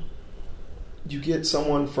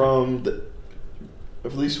someone from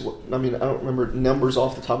at least, I don't remember numbers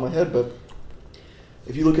off the top of my head, but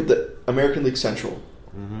if you look at the American League Central,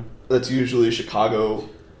 that's usually Chicago,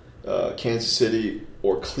 Kansas City,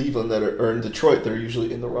 or Cleveland or in Detroit that are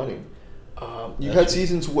usually in the running. You've had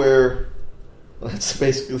seasons where that's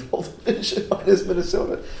basically the whole division minus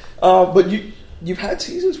Minnesota. But you've had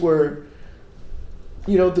seasons where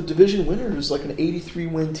the division winner is like an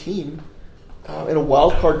 83-win team, and a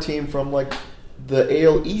wild card team from like the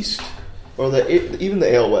AL East or even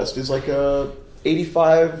the AL West is like a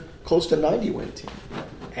 85, close to 90-win team.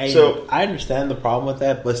 And so I understand the problem with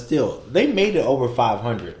that, but still, they made it over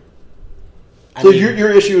 500.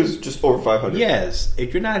 Your issue is just over 500? Yes.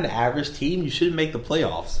 If you're not an average team, you shouldn't make the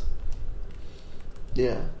playoffs.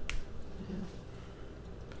 Yeah.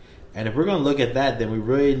 And if we're going to look at that, then we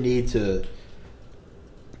really need to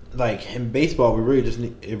like in baseball, we really just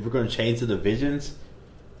need, if we're going to change the divisions,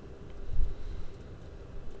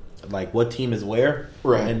 like what team is where,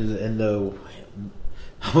 right? And the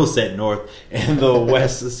I almost said North and the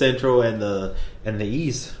West, the Central, and the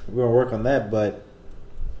East. We're gonna work on that, but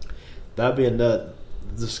that'll be another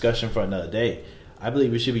discussion for another day. I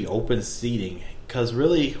believe it should be open seating because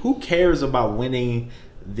really, who cares about winning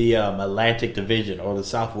the Atlantic Division or the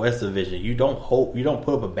Southwest Division? You don't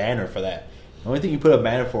put up a banner for that. The only thing you put a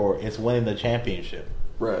banner for is winning the championship,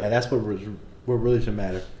 right? And that's what really should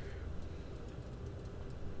matter.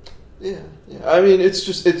 Yeah. I mean,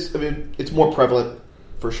 it's more prevalent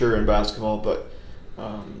for sure in basketball, but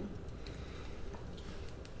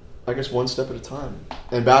I guess one step at a time.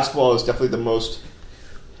 And basketball is definitely the most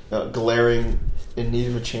glaring in need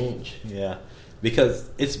of a change. Yeah, because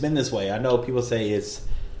it's been this way. I know people say it's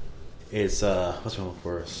what's wrong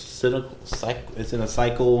for cynical cycle. It's in a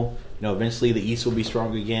cycle. You know, eventually the East will be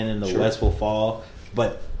strong again, and the West will fall.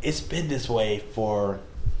 But it's been this way for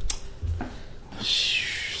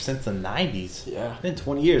since the 90s. Yeah, it's been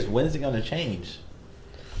 20 years. When is it going to change?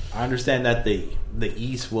 I understand that the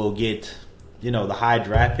East will get, you know, the high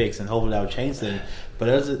draft picks and hopefully that will change them.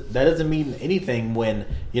 But that doesn't mean anything when,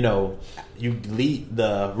 you know,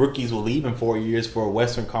 the rookies will leave in 4 years for a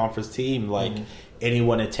Western Conference team like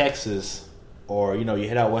anyone in Texas, or, you know, you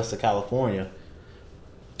head out west of California.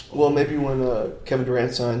 Well, maybe when Kevin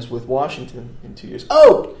Durant signs with Washington in 2 years.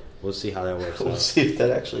 Oh! We'll see how that works We'll see if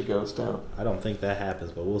that actually goes down. I don't think that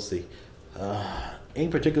happens, but we'll see. Any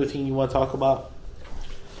particular team you want to talk about?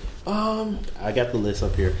 I got the list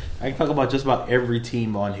up here. I can talk about just about every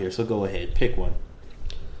team on here, so go ahead. Pick one.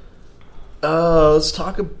 Let's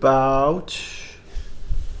talk about...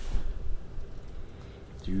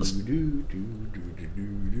 Let's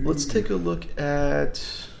take a look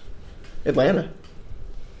at Atlanta.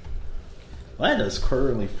 Atlanta's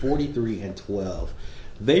currently 43-12.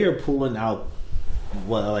 They are pulling out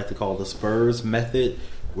what I like to call the Spurs method,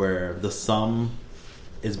 where the sum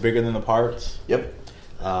is bigger than the parts. Yep.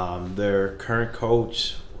 Their current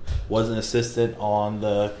coach was an assistant on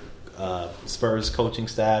the Spurs coaching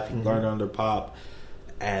staff. He learned under Pop.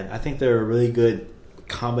 And I think they're a really good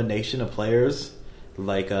combination of players.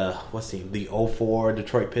 Like, the 04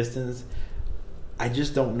 Detroit Pistons. I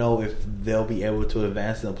just don't know if they'll be able to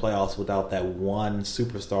advance in the playoffs without that one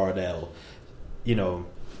superstar that'll, you know,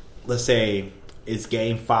 let's say it's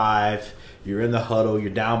game 5, you're in the huddle,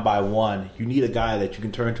 you're down by 1. You need a guy that you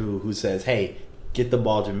can turn to who says, hey, get the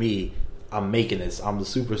ball to me. I'm making this. I'm the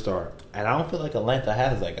superstar. And I don't feel like Atlanta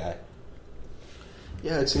has that guy.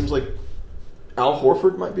 Yeah, it seems like Al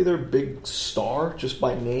Horford might be their big star just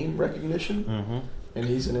by name recognition. Mm-hmm. And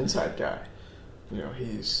he's an inside guy. You know,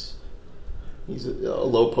 he's a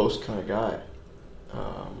low post kind of guy.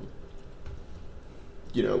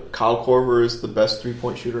 You know, Kyle Korver is the best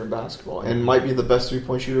 3-point shooter in basketball and might be the best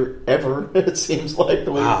 3-point shooter ever, it seems like.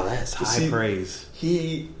 The way that's high praise.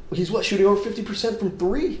 He's shooting over 50% from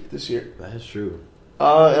 3 this year. That's true.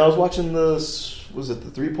 And I was watching the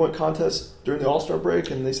 3-point contest during the All-Star break,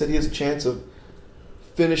 and they said he has a chance of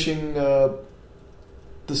finishing the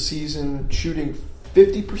season shooting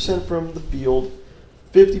 50% from the field,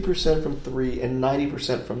 50% from 3, and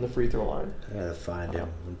 90% from the free throw line. I gotta find him.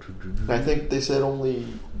 I think they said only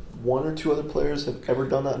 1 or 2 other players have ever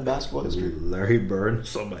done that in basketball history. Larry Bird,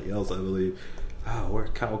 somebody else, I believe.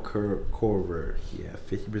 Where's Kyle Korver? Yeah,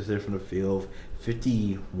 50% from the field,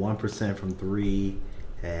 51% from 3,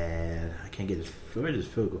 and I can't get his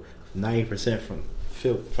field goal. 90% from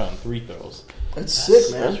free throws. That's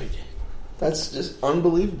sick, man. That's just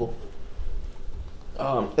unbelievable.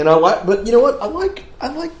 And I like, but you know what? I like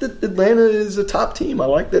that Atlanta is a top team. I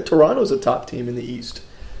like that Toronto's a top team in the East.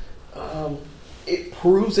 It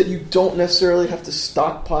proves that you don't necessarily have to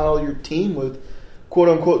stockpile your team with quote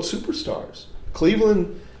unquote superstars.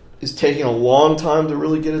 Cleveland is taking a long time to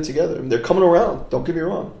really get it together. I mean, they're coming around. Don't get me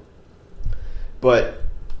wrong. But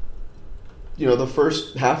you know, the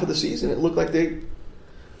first half of the season, it looked like they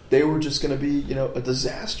were just going to be, you know, a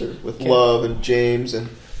disaster with Love and James and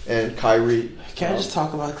Kyrie. Can I just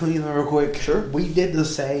talk about Cleveland real quick? Sure. We did the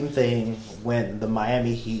same thing when the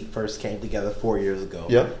Miami Heat first came together 4 years ago.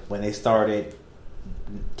 Yep. When they started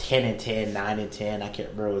 10-10, 9-10, I can't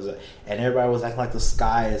remember what it was. And everybody was acting like the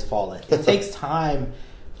sky is falling. It takes time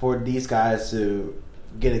for these guys to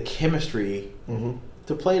get a chemistry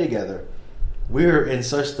to play together. We're in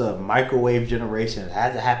such the microwave generation. It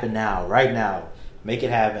has to happen now, right now. Make it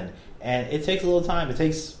happen. And it takes a little time. It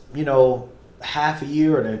takes, you know, half a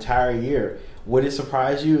year or an entire year. Would it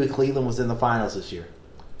surprise you if Cleveland was in the finals this year?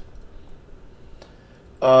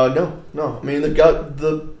 No. I mean, they got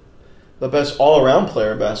the best all-around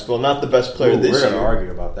player in basketball, not the best player this We're year. going to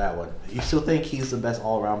argue about that one. You still think he's the best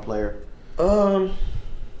all-around player?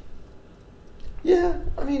 Yeah,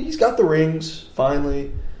 I mean, he's got the rings,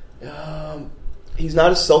 finally. He's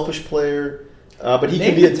not a selfish player, but he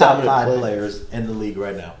can be a top dominant 5 player. players in the league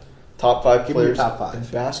right now. Top 5 Give me players top 5. in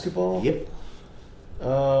basketball? Yep.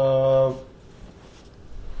 Wow,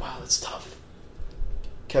 that's tough.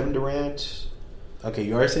 Kevin Durant, Okay,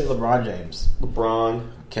 you already said LeBron James. LeBron.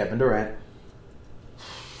 Kevin Durant.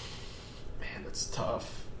 Man, that's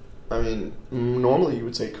tough. I mean, normally you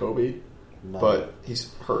would say Kobe, No. but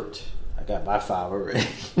he's hurt. I got my 5 already.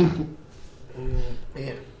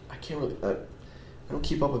 Man, I can't really. I don't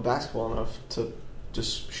keep up with basketball enough to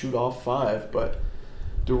just shoot off 5. But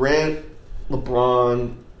Durant,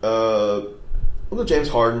 LeBron, we'll go James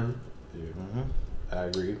Harden, Mm-hmm. I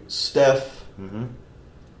agree. Steph, Mm-hmm.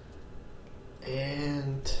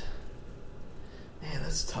 and man,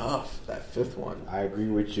 that's tough. That 5th one. I agree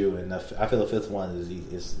with you, and I feel the 5th one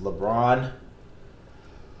is LeBron.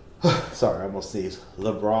 Sorry, I almost sneezed.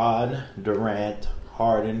 LeBron, Durant,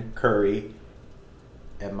 Harden, Curry,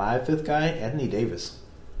 and my 5th guy, Anthony Davis.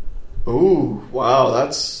 Ooh, wow,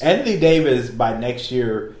 that's Anthony Davis by next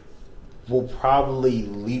year will probably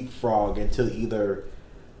leapfrog into either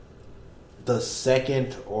the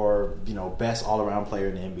 2nd or best all around player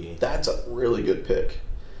in the NBA. that's a really good pick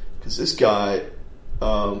because this guy,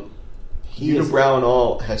 He is- unibrow and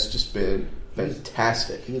all, has just been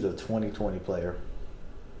fantastic. He's a 2020 player.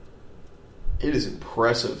 It is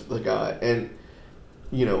impressive, the guy. And,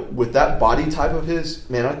 with that body type of his,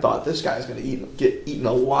 man, I thought this guy's going to get eaten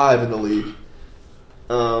alive in the league.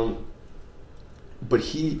 But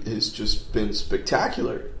he has just been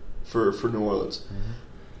spectacular for New Orleans. Mm-hmm.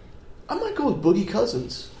 I might go with Boogie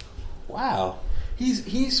Cousins. Wow.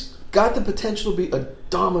 He's got the potential to be a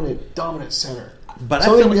dominant center. But I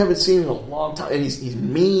Something feel we haven't seen in a long time. And he's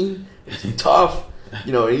mean, he's tough.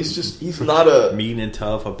 And he's not a... mean and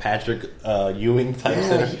tough, a Patrick Ewing type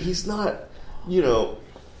Yeah, thing. he's not,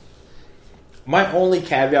 My only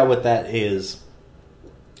caveat with that is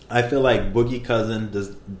I feel like Boogie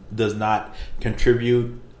Cousins does not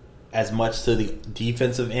contribute as much to the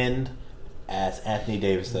defensive end as Anthony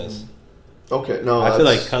Davis does. Okay, no, I feel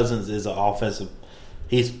like Cousins is an offensive.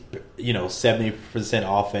 He's 70%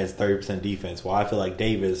 offense, 30% defense. While I feel like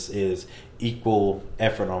Davis is equal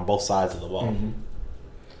effort on both sides of the ball. Mm-hmm.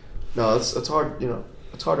 No, it's hard.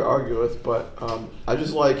 It's hard to argue with, but I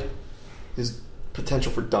just like his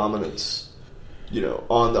potential for dominance.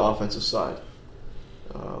 On the offensive side.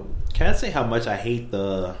 Can I say how much I hate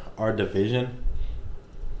our division?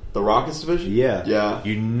 The Rockets division. Yeah. Yeah.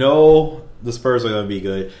 The Spurs are going to be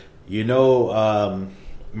good.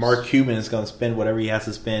 Mark Cuban is going to spend whatever he has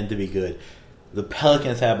to spend to be good. The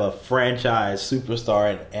Pelicans have a franchise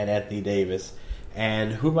superstar and Anthony Davis.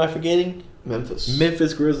 And who am I forgetting?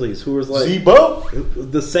 Memphis Grizzlies, who was like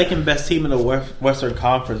Zebo, the second best team in the Western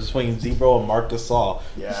Conference between Zebo and Marc Gasol.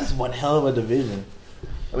 Yeah. This is one hell of a division.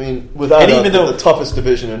 I mean, without even though the toughest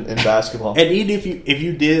division in basketball. And even if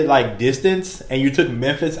you did like distance and you took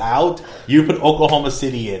Memphis out, you put Oklahoma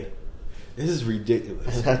City in. This is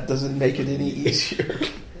ridiculous. That doesn't make it any easier.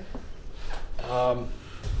 I'll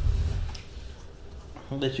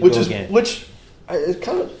let you Which go is again. it is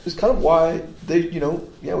kind of why they we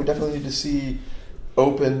definitely need to see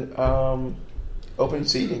open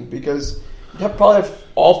seating because you probably have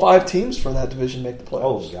all 5 teams from that division make the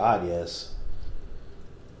playoffs. Oh God, yes.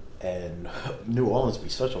 And New Orleans be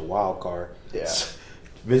such a wild card. Yeah.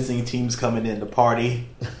 Visiting teams coming in to party,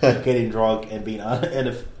 getting drunk, and being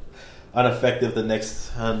ineffective the next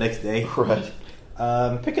day. Right.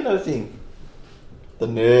 Pick another team. The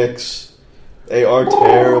Knicks, they are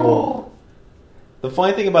terrible. The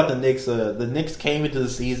funny thing about the Knicks came into the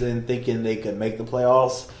season thinking they could make the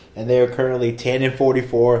playoffs, and they are currently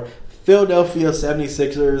 10-44. Philadelphia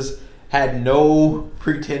 76ers had no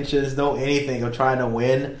pretensions, no anything of trying to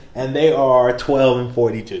win, and they are 12-42.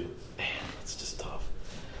 Man, it's just tough.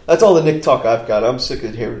 That's all the Knicks talk I've got. I'm sick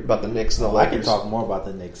of hearing about the Knicks and the I Lakers. can talk more about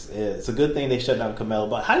the Knicks. It's a good thing they shut down Carmelo,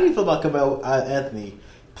 but how do you feel about Carmelo Anthony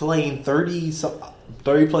playing 30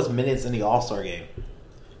 plus minutes in the All-Star game?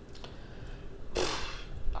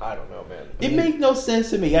 I don't know, man. It makes no sense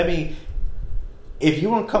to me. I mean, if you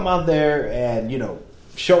want to come out there and,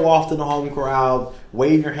 show off to the home crowd,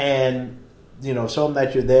 wave your hand, show them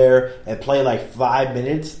that you're there and play like 5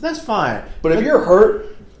 minutes, that's fine. But if you're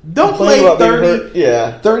hurt, don't play about being 30, hurt,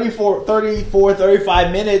 yeah. 34,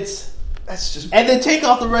 35 minutes That's just and then take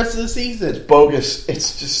off the rest of the season. bogus.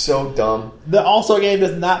 It's just so dumb. The All-Star game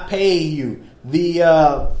does not pay you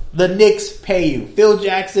The Knicks pay you. Phil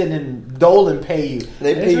Jackson and Dolan pay you.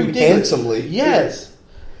 They pay you handsomely. Yes.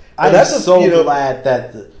 Yeah. I'm so glad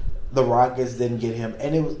that the Rockets didn't get him.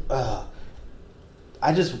 And it was...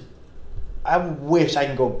 I wish I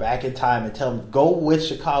can go back in time and tell him, go with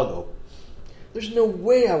Chicago. There's no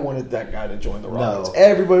way I wanted that guy to join the Rockets. No.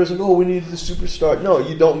 Everybody was like, oh, we need the superstar. No,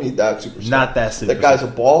 you don't need that superstar. Not that superstar. That guy's a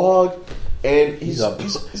ball hog, and he's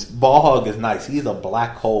ball hog is nice. He's a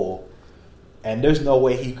black hole. And there's no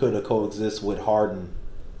way he could have coexist with Harden.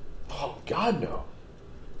 Oh, God, no.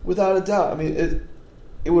 Without a doubt. I mean,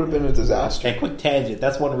 it would have been a disaster. And quick tangent,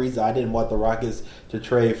 that's one reason I didn't want the Rockets to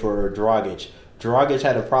trade for Dragic. Dragic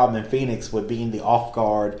had a problem in Phoenix with being the off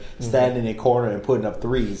guard, standing in the corner and putting up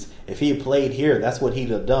threes. If he had played here, that's what he'd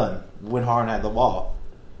have done when Harden had the ball.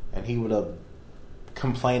 And he would have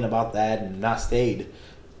complained about that and not stayed.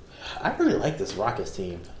 I really like this Rockets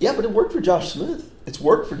team. Yeah, but it worked for Josh Smith. It's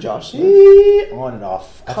worked for Josh Smith. On and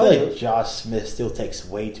off. I feel like Josh Smith still takes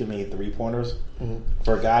way too many three-pointers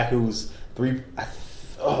for a guy who's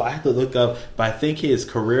I have to look up, but I think his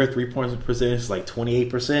career three-point percentage is like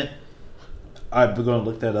 28%. I'm going to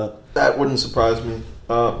look that up. That wouldn't surprise me.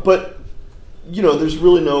 But, there's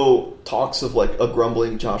really no talks of like a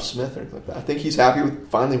grumbling Josh Smith or anything like that. I think he's happy with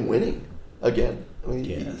finally winning again. I mean,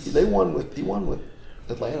 he won with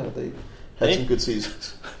Atlanta. They had some good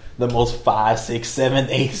seasons. The most 5, 6, 7,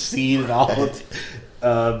 8 seed in all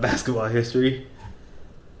of basketball history.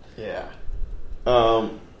 Yeah.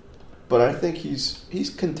 But I think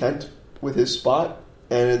he's content with his spot,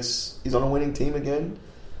 and he's on a winning team again.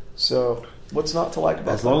 So what's not to like about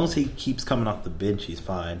that? As long as he keeps coming off the bench, he's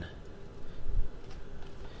fine.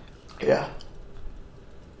 Yeah.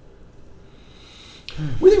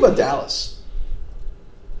 What do you think about Dallas?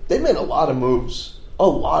 They made a lot of moves. A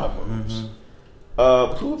lot of moves.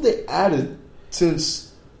 Who have they added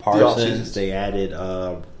since Parsons? They added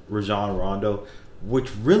Rajon Rondo,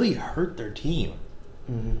 which really hurt their team.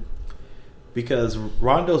 Because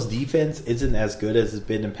Rondo's defense isn't as good as it's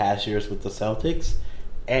been in past years with the Celtics,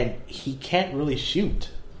 and he can't really shoot.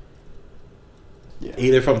 Yeah.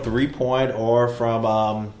 Either from 3-point or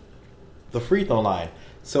from the free throw line.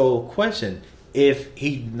 So, question, if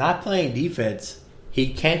he's not playing defense,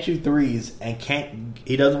 he can't shoot threes and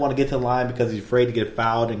he doesn't want to get to the line because he's afraid to get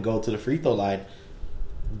fouled and go to the free throw line,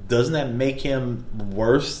 doesn't that make him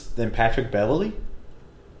worse than Patrick Beverley?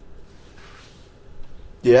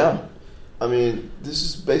 Yeah. I mean, this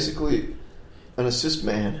is basically an assist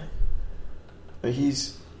man.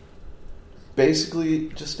 He's basically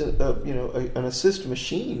just an assist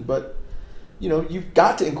machine, but you've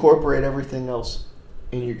got to incorporate everything else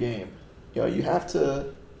in your game. You have to.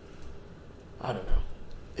 I don't know.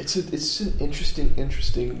 It's an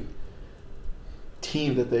interesting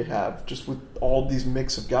team that they have, just with all these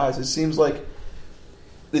mix of guys. It seems like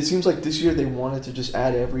this year they wanted to just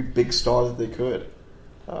add every big star that they could.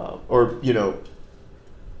 Not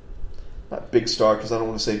big star, because I don't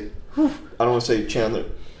want to say Chandler.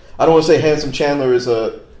 I don't want to say Handsome Chandler is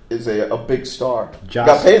a big star.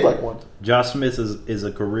 Got paid like one. Josh Smith is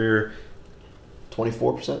a career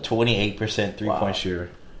 24%, 28% 3-point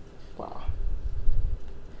shooter. Wow.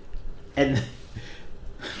 And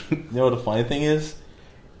you know what the funny thing is?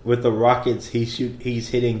 With the Rockets, he's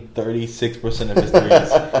hitting 36% of his threes.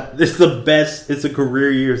 This is the best. It's a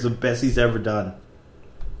career year. It's the best he's ever done.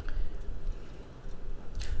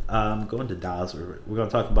 Going to Dallas. We're going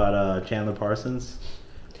to talk about Chandler Parsons.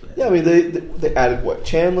 Yeah, I mean they added what?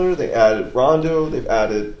 Chandler. They added Rondo. They've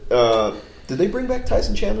added. Did they bring back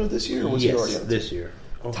Tyson Chandler this year, or was he already on this year?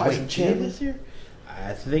 Tyson Chandler this year?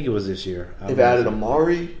 I think it was this year. They've added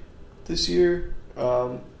Amari this year.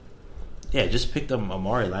 Yeah, just picked up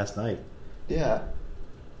Amari last night. Yeah.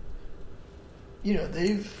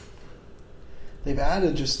 They've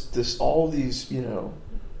added just all these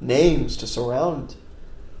names to surround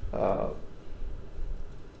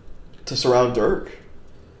Dirk,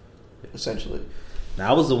 essentially. Now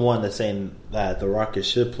I was the one that's saying that the Rockets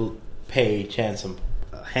should pay handsome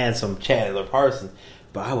Chandler Parsons,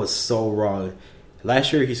 but I was so wrong.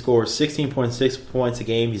 Last year he scored 16.6 points a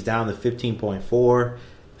game. He's down to 15.4.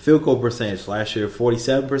 Field goal percentage last year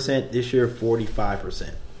 47%. This year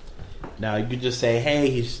 45%. Now you could just say, hey,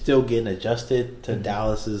 he's still getting adjusted to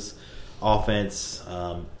Dallas's offense,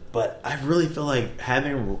 but I really feel like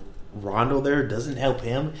having Rondo there doesn't help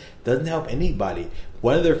him, doesn't help anybody.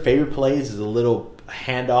 One of their favorite plays is a little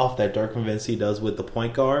handoff that Dirk Nowitzki does with the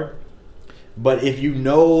point guard. But if you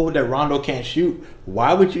know that Rondo can't shoot,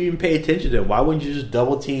 why would you even pay attention to him? Why wouldn't you just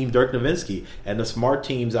double team Dirk Nowitzki? And the smart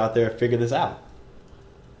teams out there figure this out.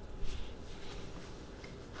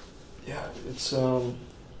 Yeah, it's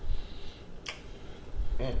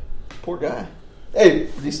Man, poor guy. Hey,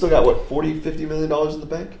 he still got, what, $40-50 million in the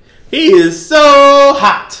bank? He is so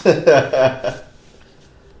hot.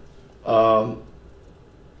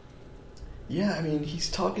 Yeah, I mean, he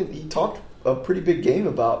talked a pretty big game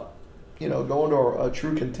about, going to a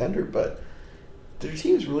true contender, but their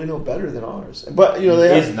team's really no better than ours. But,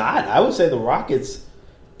 It's not. I would say the Rockets,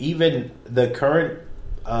 even the current...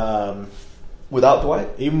 without Dwight?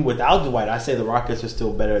 Even without Dwight, I say the Rockets are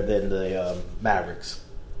still better than the Mavericks.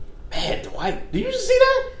 Man, Dwight, did you just see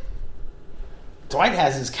that? Dwight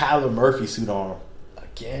has his Kyler Murphy suit on.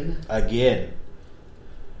 Again.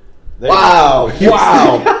 Wow.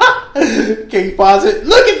 Can you pause it?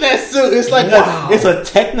 Look at that suit. It's like it's a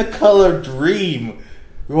Technicolor dream.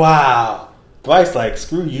 Wow. Dwight's like,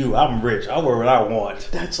 screw you. I'm rich. I'll wear what I want.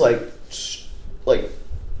 That's like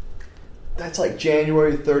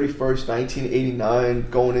January 31st, 1989,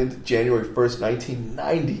 going into January 1st,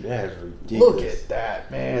 1990. That's ridiculous. Look at that,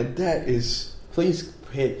 man. That is... Please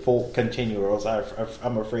hit full continue, or else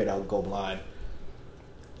I'm afraid I'll go blind.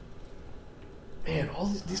 Man,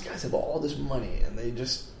 these guys have all this money, and they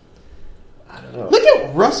just... I don't know. Look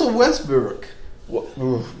at Russell Westbrook.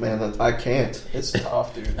 Man, I can't. It's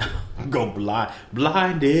tough, dude. Go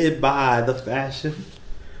blinded by the fashion.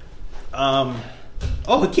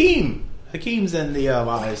 Hakeem. Hakeem's in the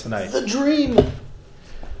eyes tonight. The dream.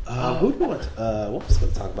 Who do you want? What was I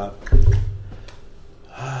going to talk about?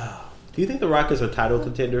 Do you think the Rockets are title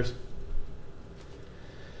contenders?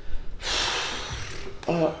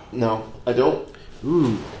 No, I don't.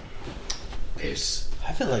 Ooh.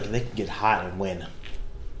 I feel like they can get hot and win.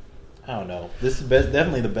 I don't know. This is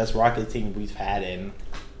definitely the best Rockets team we've had in...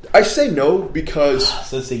 I say no because...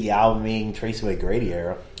 since the Yao Ming, Tracy McGrady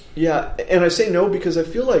era. Yeah, and I say no because I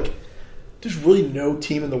feel like there's really no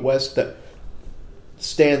team in the West that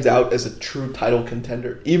stands out as a true title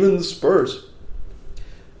contender. Even the Spurs.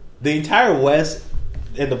 The entire West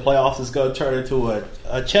in the playoffs is going to turn into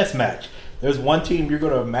a chess match. There's one team you're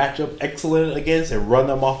going to match up excellent against and run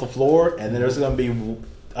them off the floor, and then there's going to be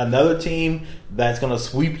another team that's going to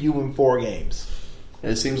sweep you in 4 games.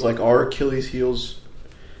 And it seems like our Achilles heels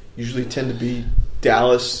usually tend to be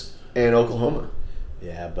Dallas and Oklahoma.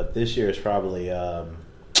 Yeah, but this year is probably I'm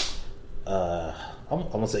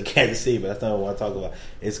going to say Kansas City, but that's not what I want to talk about.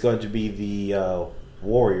 It's going to be the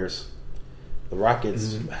Warriors. The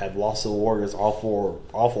Rockets have lost to the Warriors all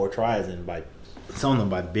four tries, and by some of them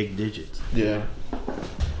by big digits. Yeah,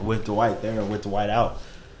 with Dwight there, with Dwight out.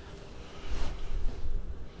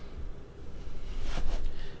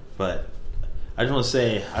 But I just want to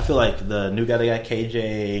say, I feel like the new guy they got,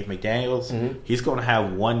 KJ McDaniels, he's going to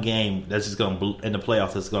have one game that's just going to in the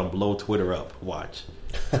playoffs that's going to blow Twitter up. Watch.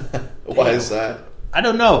 Why is that? I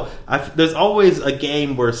don't know. There's always a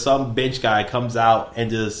game where some bench guy comes out and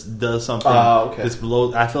just does something. Okay. That's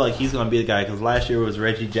below. I feel like he's going to be the guy because last year it was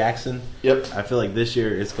Reggie Jackson. Yep. I feel like this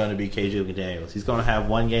year it's going to be KJ McDaniels. He's going to have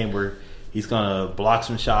one game where he's going to block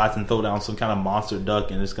some shots and throw down some kind of monster duck,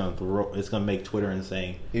 and it's going to make Twitter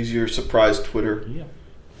insane. He's your surprise Twitter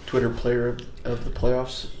player of the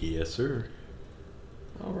playoffs. Yes, sir.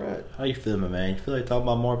 All right. How you feeling, man? You feel like talking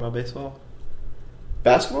about more about baseball?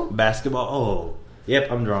 Basketball? Oh.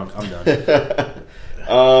 Yep, I'm drunk. I'm done.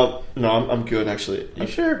 No, I'm good, actually. You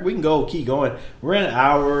sure? We can keep going. We're in 1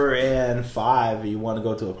 hour and 5. You want to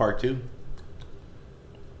go to a part 2?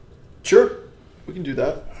 Sure. We can do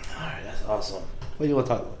that. All right, that's awesome. What do you want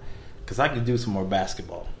to talk about? Because I can do some more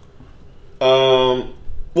basketball.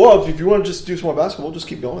 Well, if you want to just do some more basketball, just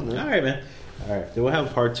keep going then. All right, man. All right, then we'll have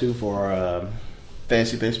a part 2 for...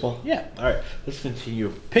 Fantasy baseball? Yeah. All right, let's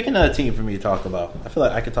continue. Pick another team for me to talk about. I feel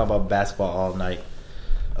like I could talk about basketball all night.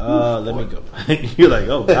 Let me go. You're like,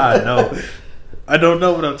 oh, God, no. I don't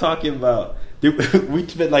know what I'm talking about. Dude, we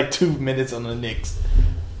spent like 2 minutes on the Knicks.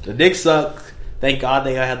 The Knicks suck. Thank God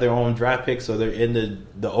they had their own draft pick, so they're in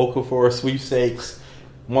the Okafor sweepstakes.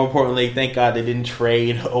 More importantly, thank God they didn't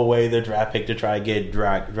trade away their draft pick to try to get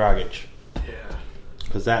Dragic. Yeah.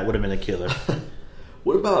 Because that would have been a killer.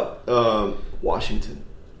 What about Washington?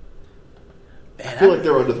 Man, I feel like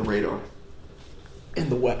they're under the radar. In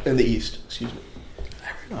the East, excuse me. I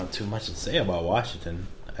really don't have too much to say about Washington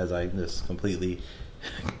as I just completely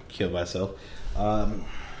kill myself. Let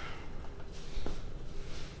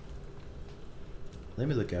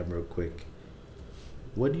me look at them real quick.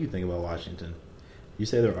 What do you think about Washington? You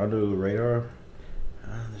say they're under the radar?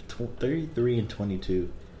 They're 33 and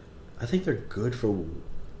 22. I think they're good for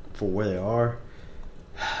where they are.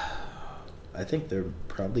 I think they're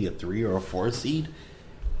probably a 3 or a 4 seed.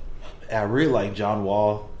 I really like John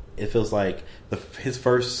Wall. It feels like his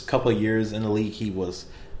first couple of years in the league, he was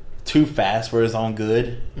too fast for his own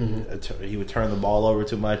good. Mm-hmm. He would turn the ball over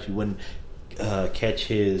too much. He wouldn't catch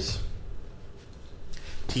his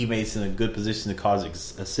teammates in a good position to cause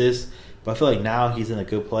assists. But I feel like now he's in a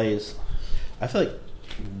good place. I feel like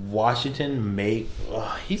Washington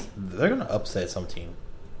they're going to upset some team.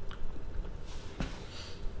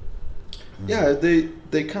 Yeah,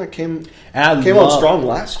 they kind of came on strong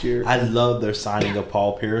last year. I love their signing of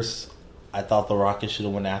Paul Pierce. I thought the Rockets should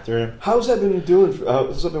have went after him. How's that been doing?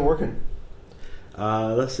 How's that been working?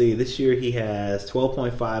 Let's see. This year he has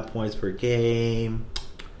 12.5 points per game.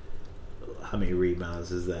 How many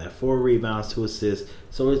rebounds is that? 4 rebounds, 2 assists.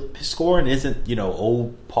 So his scoring isn't,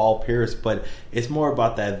 old Paul Pierce, but it's more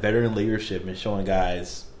about that veteran leadership and showing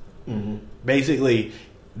guys. Mm-hmm. Basically,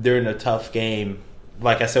 during a tough game,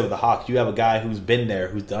 like I said with the Hawks, you have a guy who's been there,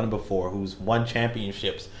 who's done it before, who's won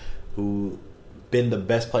championships, who been the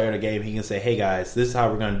best player in the game. He can say, hey guys, this is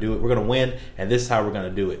how we're going to do it. We're going to win, and this is how we're going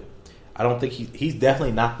to do it. I don't think he's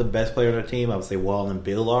definitely not the best player on the team. I would say Wall and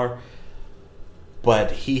Bill are.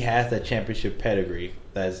 But he has that championship pedigree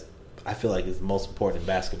I feel like is most important in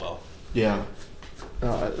basketball. Yeah.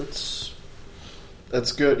 That's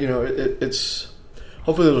good. It's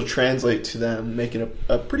hopefully it'll translate to them making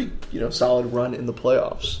a pretty, solid run in the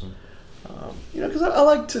playoffs. Because I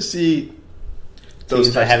like to see those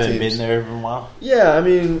teams that types of haven't teams. been there for a while. Yeah, I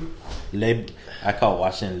mean, I call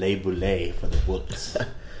Washington Le Boulay for the Bullets.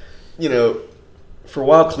 For a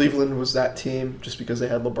while Cleveland was that team just because they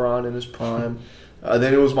had LeBron in his prime.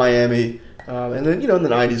 Then it was Miami. And then, in the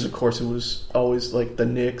 90s, of course, it was always like the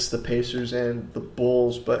Knicks, the Pacers, and the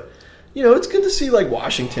Bulls. But, it's good to see like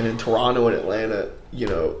Washington and Toronto and Atlanta,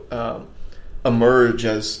 emerge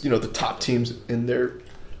as, the top teams in their,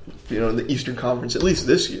 in the Eastern Conference, at least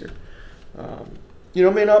this year.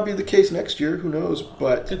 May not be the case next year. Who knows?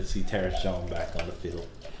 But good to see Terrence Jones back on the field.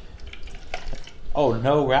 Oh,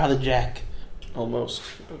 no, rather Jack. Almost.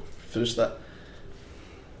 Finish that.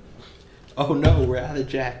 Oh, no, rather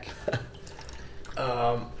Jack.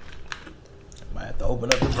 Might have to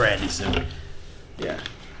open up the brandy soon. Yeah.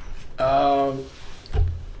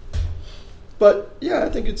 But yeah, I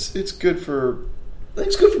think it's good for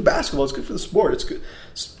basketball. It's good for the sport. It's good.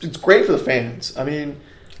 It's great for the fans. I mean,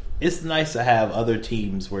 it's nice to have other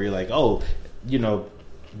teams where you're like, oh,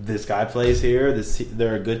 this guy plays here.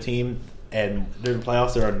 They're a good team, and during the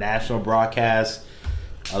playoffs, they're a national broadcast.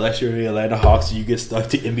 Unless you're the Atlanta Hawks, you get stuck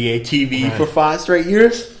to NBA TV for 5 straight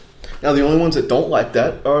years. Now, the only ones that don't like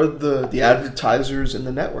that are the advertisers and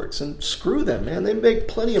the networks. And screw them, man. They make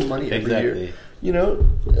plenty of money every year.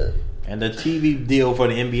 And the TV deal for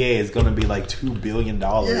the NBA is going to be like $2 billion.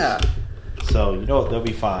 Yeah. So, they'll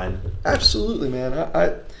be fine. Absolutely, man.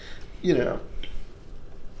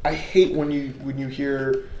 I hate when you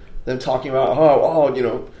hear them talking about,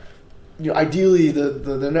 ideally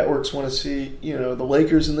the networks want to see, the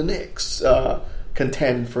Lakers and the Knicks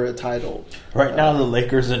contend for a title. Right now, the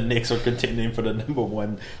Lakers and Knicks are contending for the number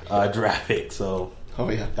 1 draft pick. So,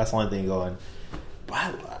 that's the only thing going.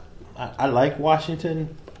 But I like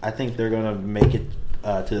Washington. I think they're going to make it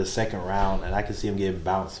to the second round, and I can see them getting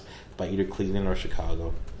bounced by either Cleveland or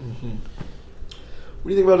Chicago. Mm-hmm. What do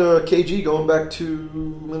you think about KG going back to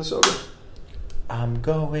Minnesota? I'm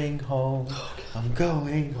going home. I'm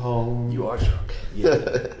going home. You are drunk.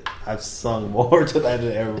 Yeah, I've sung more to that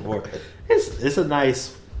than ever before. It's a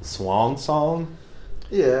nice swan song.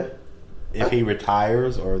 Yeah. If he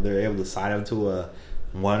retires or they're able to sign him to a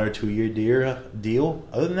 1 or 2 year deal.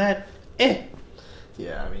 Other than that,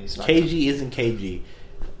 Yeah, I mean, he's not KG isn't KG.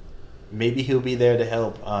 Maybe he'll be there to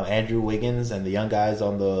help Andrew Wiggins and the young guys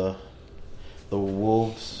on the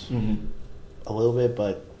Wolves a little bit,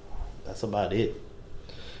 but that's about it.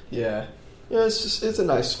 Yeah, it's a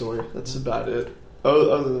nice story. That's about it.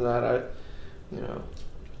 Other than that,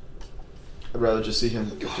 I'd rather just see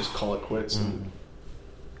him just call it quits and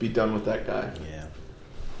be done with that guy. Yeah.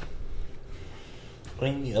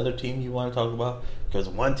 Any other team you want to talk about? Because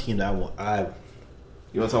one team that you want to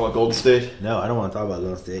talk about Golden State? No, I don't want to talk about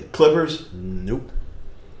Golden State. Clippers? Nope.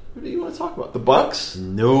 Who do you want to talk about? The Bucks?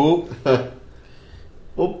 Nope.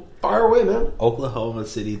 Well, fire away, man. Oklahoma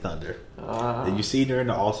City Thunder. Did you see during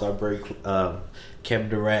the All-Star break, Kevin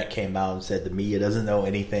Durant came out and said the media doesn't know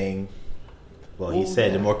anything. Well, he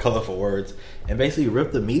said in more colorful words, and basically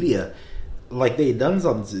ripped the media like they had done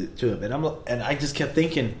something to him. And I just kept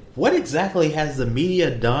thinking, what exactly has the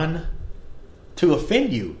media done to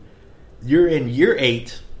offend you? You're in year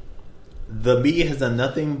 8. The media has done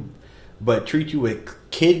nothing but treat you with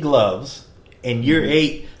kid gloves. In year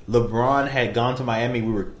 8, LeBron had gone to Miami.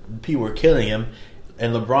 People were killing him.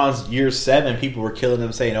 And LeBron's year 7, people were killing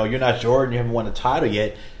him, saying, "Oh, you're not Jordan. You haven't won a title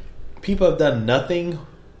yet." People have done nothing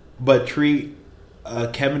but treat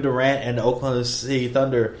Kevin Durant and the Oklahoma City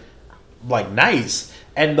Thunder like nice.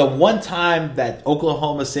 And the one time that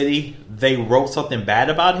Oklahoma City, they wrote something bad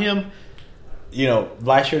about him,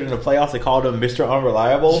 last year in the playoffs, they called him Mr.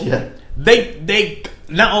 Unreliable. Yeah. They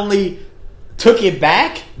not only took it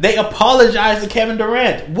back, they apologized to Kevin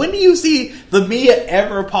Durant. When do you see the media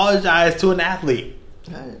ever apologize to an athlete?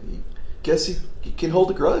 I guess he can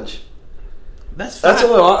hold a grudge. That's fine.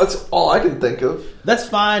 That's all I can think of. That's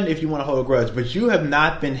fine if you want to hold a grudge, but you have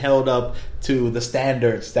not been held up to the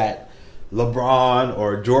standards that LeBron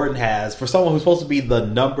or Jordan has for someone who's supposed to be the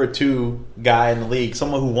number 2 guy in the league,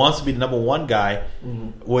 someone who wants to be the number 1 guy.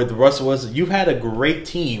 With Russell Wilson. You've had a great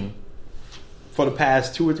team for the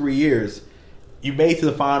past 2 or 3 years. You made it to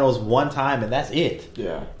the finals one time, and that's it.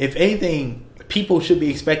 Yeah. If anything, people should be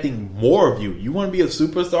expecting more of you. You want to be a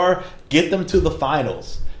superstar? Get them to the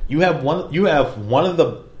finals. You have one of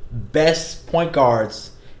the best point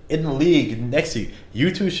guards in the league next to you.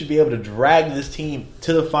 You two should be able to drag this team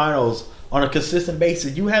to the finals on a consistent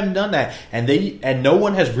basis. You haven't done that, and no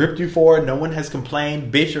one has ripped you for it. No one has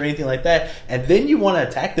complained, bitch, or anything like that. And then you want to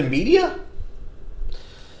attack the media?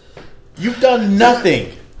 You've done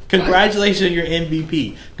nothing. Congratulations on your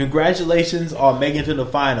MVP. Congratulations on making it to the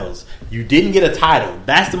finals. You didn't get a title.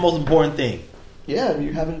 That's the most important thing. Yeah,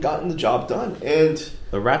 you haven't gotten the job done. And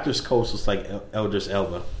the Raptors coach looks like Idris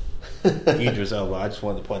Elba. Idris Elba. I just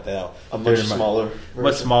wanted to point that out. A much smaller version.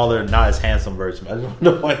 Much smaller, not as handsome version. I just wanted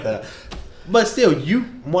to point that out. But still, you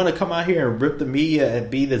want to come out here and rip the media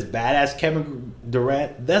and be this badass Kevin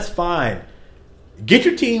Durant, that's fine. Get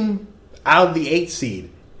your team out of the 8th seed.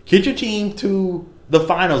 Get your team to the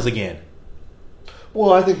finals again.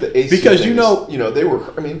 Well, I think the 8th because seed they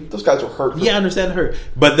were. I mean, those guys were hurt. Yeah, I understand hurt,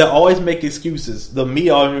 but they always make excuses. The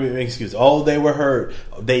media always make excuses. Oh, they were hurt.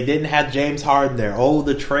 They didn't have James Harden there. Oh,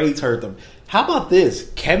 the trades hurt them. How about this?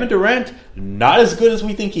 Kevin Durant, not as good as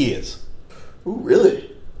we think he is. Ooh, really?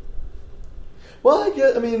 Well, I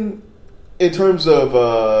mean, in terms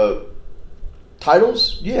of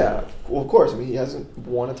titles, yeah, well, of course. I mean, he hasn't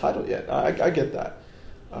won a title yet. I get that.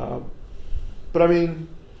 But I mean,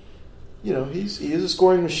 he is a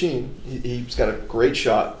scoring machine. He's got a great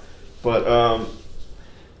shot. But I've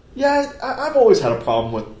always had a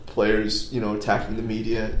problem with players, attacking the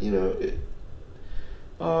media.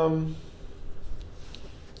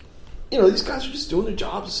 These guys are just doing their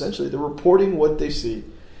jobs essentially. They're reporting what they see,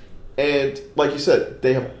 and like you said,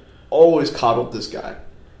 they have always coddled this guy.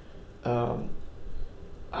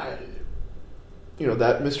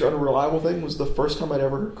 That Mr. Unreliable thing was the first time I'd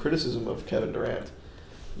ever heard criticism of Kevin Durant.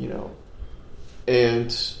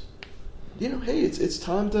 And hey, it's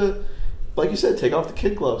time to, like you said, take off the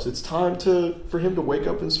kid gloves. It's time for him to wake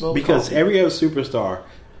up and smell. Because coffee. Every other superstar,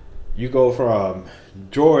 you go from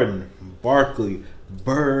Jordan, Barkley,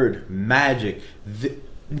 Bird, Magic.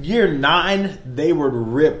 Year 9, they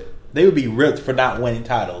would be ripped for not winning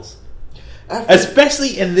titles.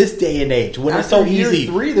 Especially in this day and age when it's so easy.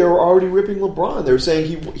 Year 3, they were already ripping LeBron. They were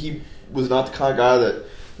saying he was not the kind of guy that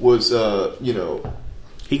was,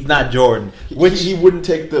 he's not Jordan. He wouldn't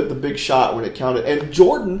take the big shot when it counted. And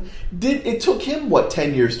Jordan did. It took him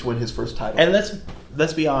 10 years to win his first title. And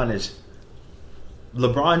let's be honest.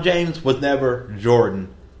 LeBron James was never Jordan.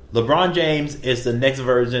 LeBron James is the next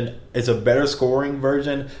version. It's a better scoring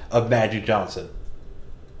version of Magic Johnson.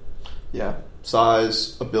 Yeah,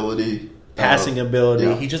 size, ability. Passing ability.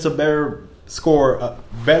 Yeah. He's just a better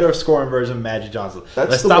scoring version of Magic Johnson.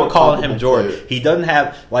 Let's stop calling him Jordan. Player. He doesn't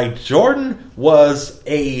have Jordan was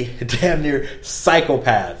a damn near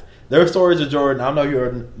psychopath. There are stories of Jordan. I don't know if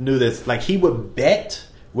you knew this. He would bet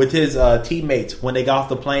with his teammates when they got off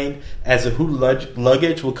the plane as to who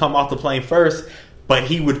luggage would come off the plane first, but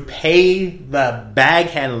he would pay the bag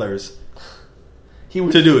handlers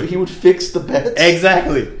to do it. He would fix the bets.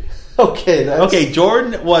 Exactly. Okay,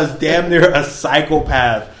 Jordan was damn near a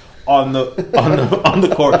psychopath on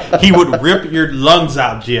the court. He would rip your lungs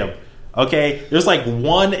out, Jim. Okay? There's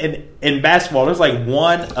one in basketball, there's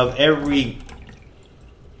one of every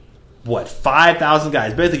 5,000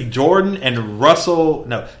 guys. Basically Jordan and not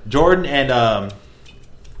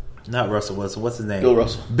Russell Wilson, what's his name? Bill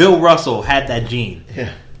Russell. Bill Russell had that gene.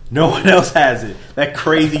 Yeah. No one else has it. That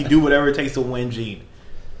crazy do whatever it takes to win gene.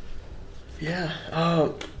 Yeah.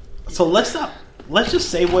 So let's just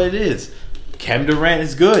say what it is. Kevin Durant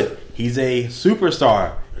is good. He's a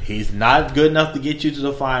superstar. He's not good enough to get you to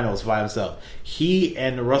the finals by himself. He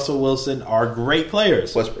and Russell Wilson are great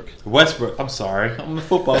players. Westbrook. I'm sorry. I'm a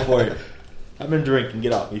football for you. I've been drinking.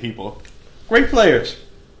 Get off me, people. Great players.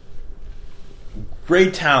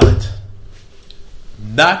 Great talent.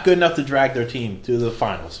 Not good enough to drag their team to the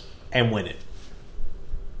finals and win it.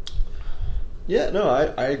 Yeah, no,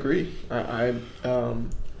 I agree. I've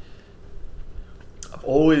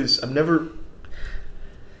never.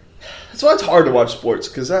 That's why it's hard to watch sports,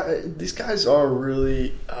 because these guys are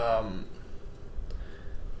really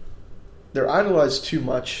they're idolized too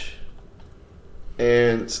much,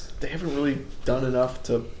 and they haven't really done enough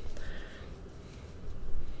to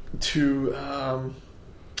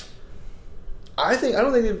I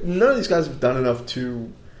don't think none of these guys have done enough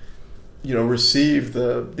to, receive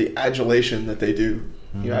the adulation that they do.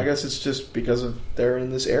 Mm-hmm. I guess it's just because they're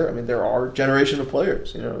in this era. I mean, there are generation of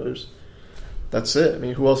players. That's it. I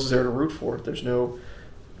mean, who else is there to root for? There's no,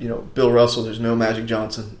 Bill Russell. There's no Magic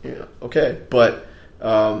Johnson. Okay, but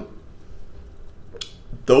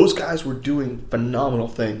those guys were doing phenomenal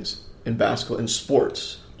things in basketball, in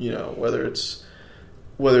sports. Whether it's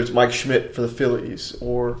Mike Schmidt for the Phillies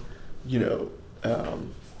or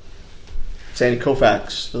Sandy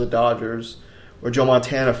Koufax for the Dodgers or Joe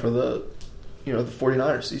Montana for the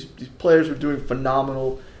 49ers. These players were doing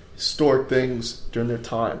phenomenal, historic things during their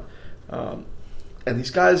time. And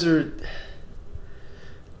these guys are,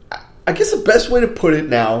 I guess the best way to put it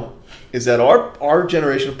now is that our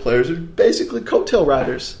generation of players are basically coattail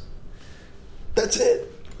riders. That's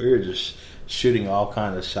it. We were just shooting all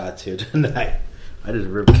kinds of shots here tonight. I just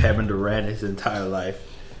ripped Kevin Durant his entire life.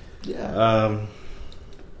 Yeah.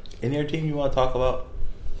 Any other team you want to talk about?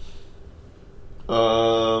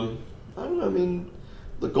 I don't know. I mean,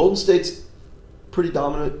 the Golden State's pretty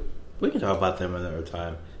dominant. We can talk about them another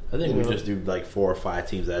time. I think we just do like 4 or 5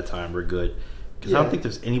 teams at a time. We're good. Because I don't think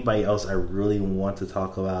there's anybody else I really want to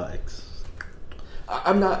talk about.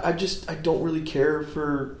 I'm not. I don't really care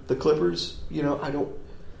for the Clippers. I don't.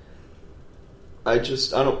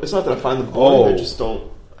 It's not that I find them boring. I just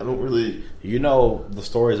don't. I don't really. The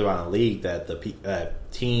stories around the league that the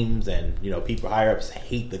teams and people higher ups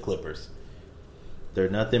hate the Clippers. They're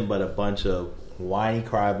nothing but a bunch of whiny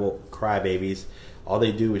crybabies. All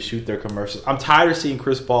they do is shoot their commercials. I'm tired of seeing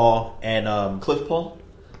Chris Paul and Cliff Paul,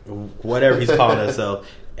 whatever he's calling himself,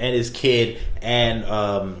 and his kid and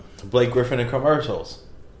Blake Griffin in commercials.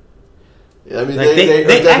 Yeah, I mean, they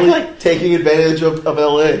are definitely taking advantage of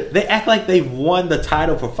LA. They act like they've won the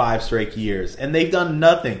title for 5 straight years, and they've done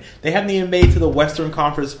nothing. They haven't even made it to the Western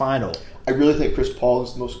Conference Final. I really think Chris Paul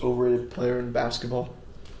is the most overrated player in basketball.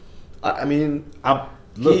 I mean, I'm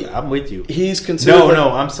with you. He's considered. No,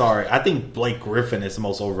 I'm sorry. I think Blake Griffin is the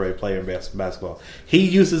most overrated player in basketball. He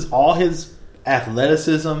uses all his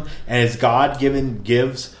athleticism and his God-given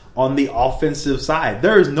gifts on the offensive side.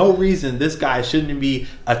 There is no reason this guy shouldn't be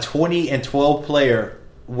a 20-12 player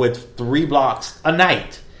with 3 blocks a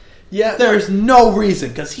night. Yeah, there's no reason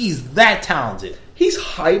because he's that talented. He's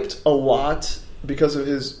hyped a lot because of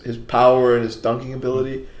his power and his dunking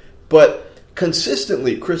ability, but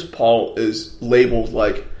consistently, Chris Paul is labeled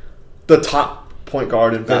like the top point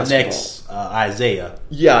guard in basketball. The next Isaiah.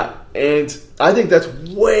 Yeah, and I think that's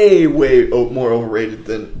way, way more overrated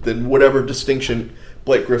than whatever distinction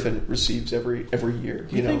Blake Griffin receives every year.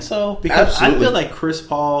 You think so? Because absolutely. I feel like Chris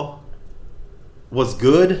Paul was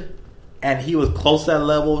good, and he was close to that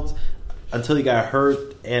level until he got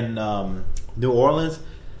hurt in New Orleans.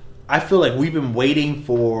 I feel like we've been waiting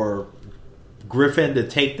for Griffin to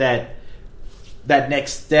take that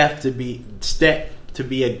next step to be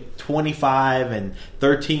a 25 and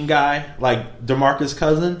 13 guy like DeMarcus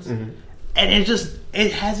Cousins, and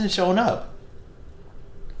it hasn't shown up.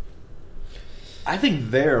 I think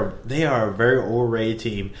they are a very overrated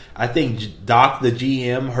team. I think Doc the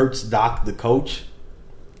GM hurts Doc the coach.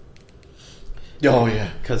 Oh yeah,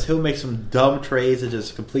 because he'll make some dumb trades that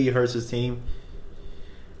just completely hurts his team,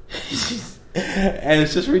 and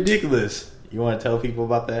it's just ridiculous. You want to tell people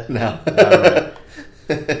about that? No.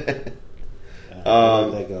 Let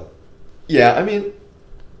that go. Yeah, I mean,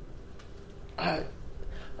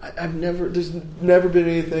 there's never been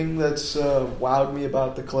anything that's wowed me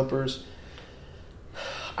about the Clippers.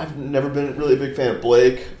 I've never been really a big fan of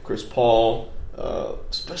Blake, Chris Paul,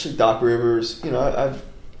 especially Doc Rivers.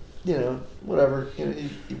 Whatever.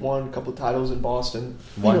 He won a couple of titles in Boston.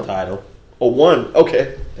 One title. Oh, one.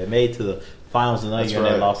 Okay. They made to the finals tonight and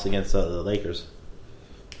they lost against the Lakers.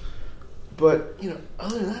 But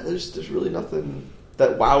other than that, there's really nothing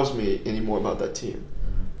that wows me anymore about that team.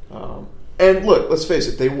 And look, let's face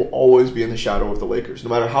it, they will always be in the shadow of the Lakers, no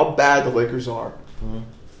matter how bad the Lakers are.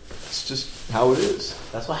 It's just how it is.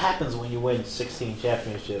 That's what happens when you win 16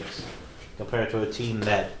 championships compared to a team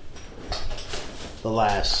that the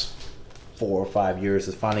last 4 or 5 years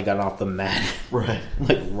has finally gotten off the mat. Right.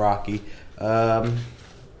 Like Rocky. Sorry,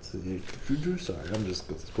 I'm just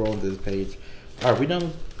scrolling to this page. Are we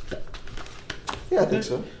done? Yeah, I think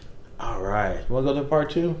so. All right. You want to go to part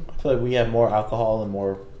 2? I feel like we have more alcohol and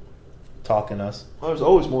more talk in us. Well, there's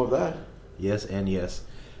always more of that. Yes and yes.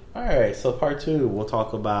 All right. So part 2, we'll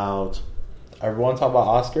talk about. I want to talk about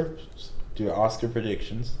Oscar. Do your Oscar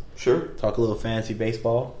predictions. Sure. Talk a little fantasy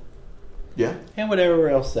baseball. Yeah. And whatever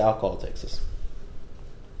else the alcohol takes us.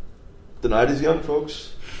 The night is young,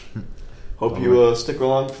 folks. Hope you stick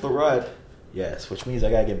along for the ride. Yes, which means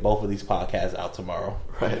I gotta get both of these podcasts out tomorrow.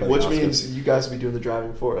 Right. Which means you guys will be doing the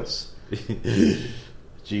driving for us.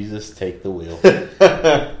 Jesus, take the wheel.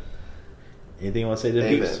 Anything you want to say to the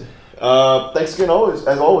peeps? Thanks again,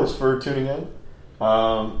 as always, for tuning in.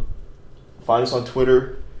 Find us on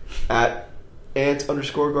Twitter at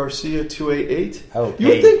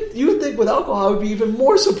ant_Garcia288. You would think with alcohol I would be even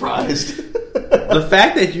more surprised. The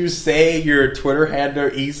fact that you say your Twitter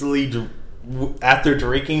handle easily after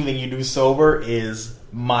drinking than you do sober is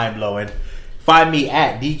mind blowing. Find me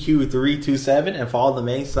at DQ327 and follow the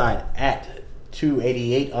main site at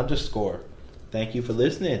 288_. Thank you for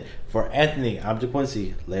listening. For Anthony, I'm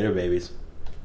DeQuincy. Later, babies.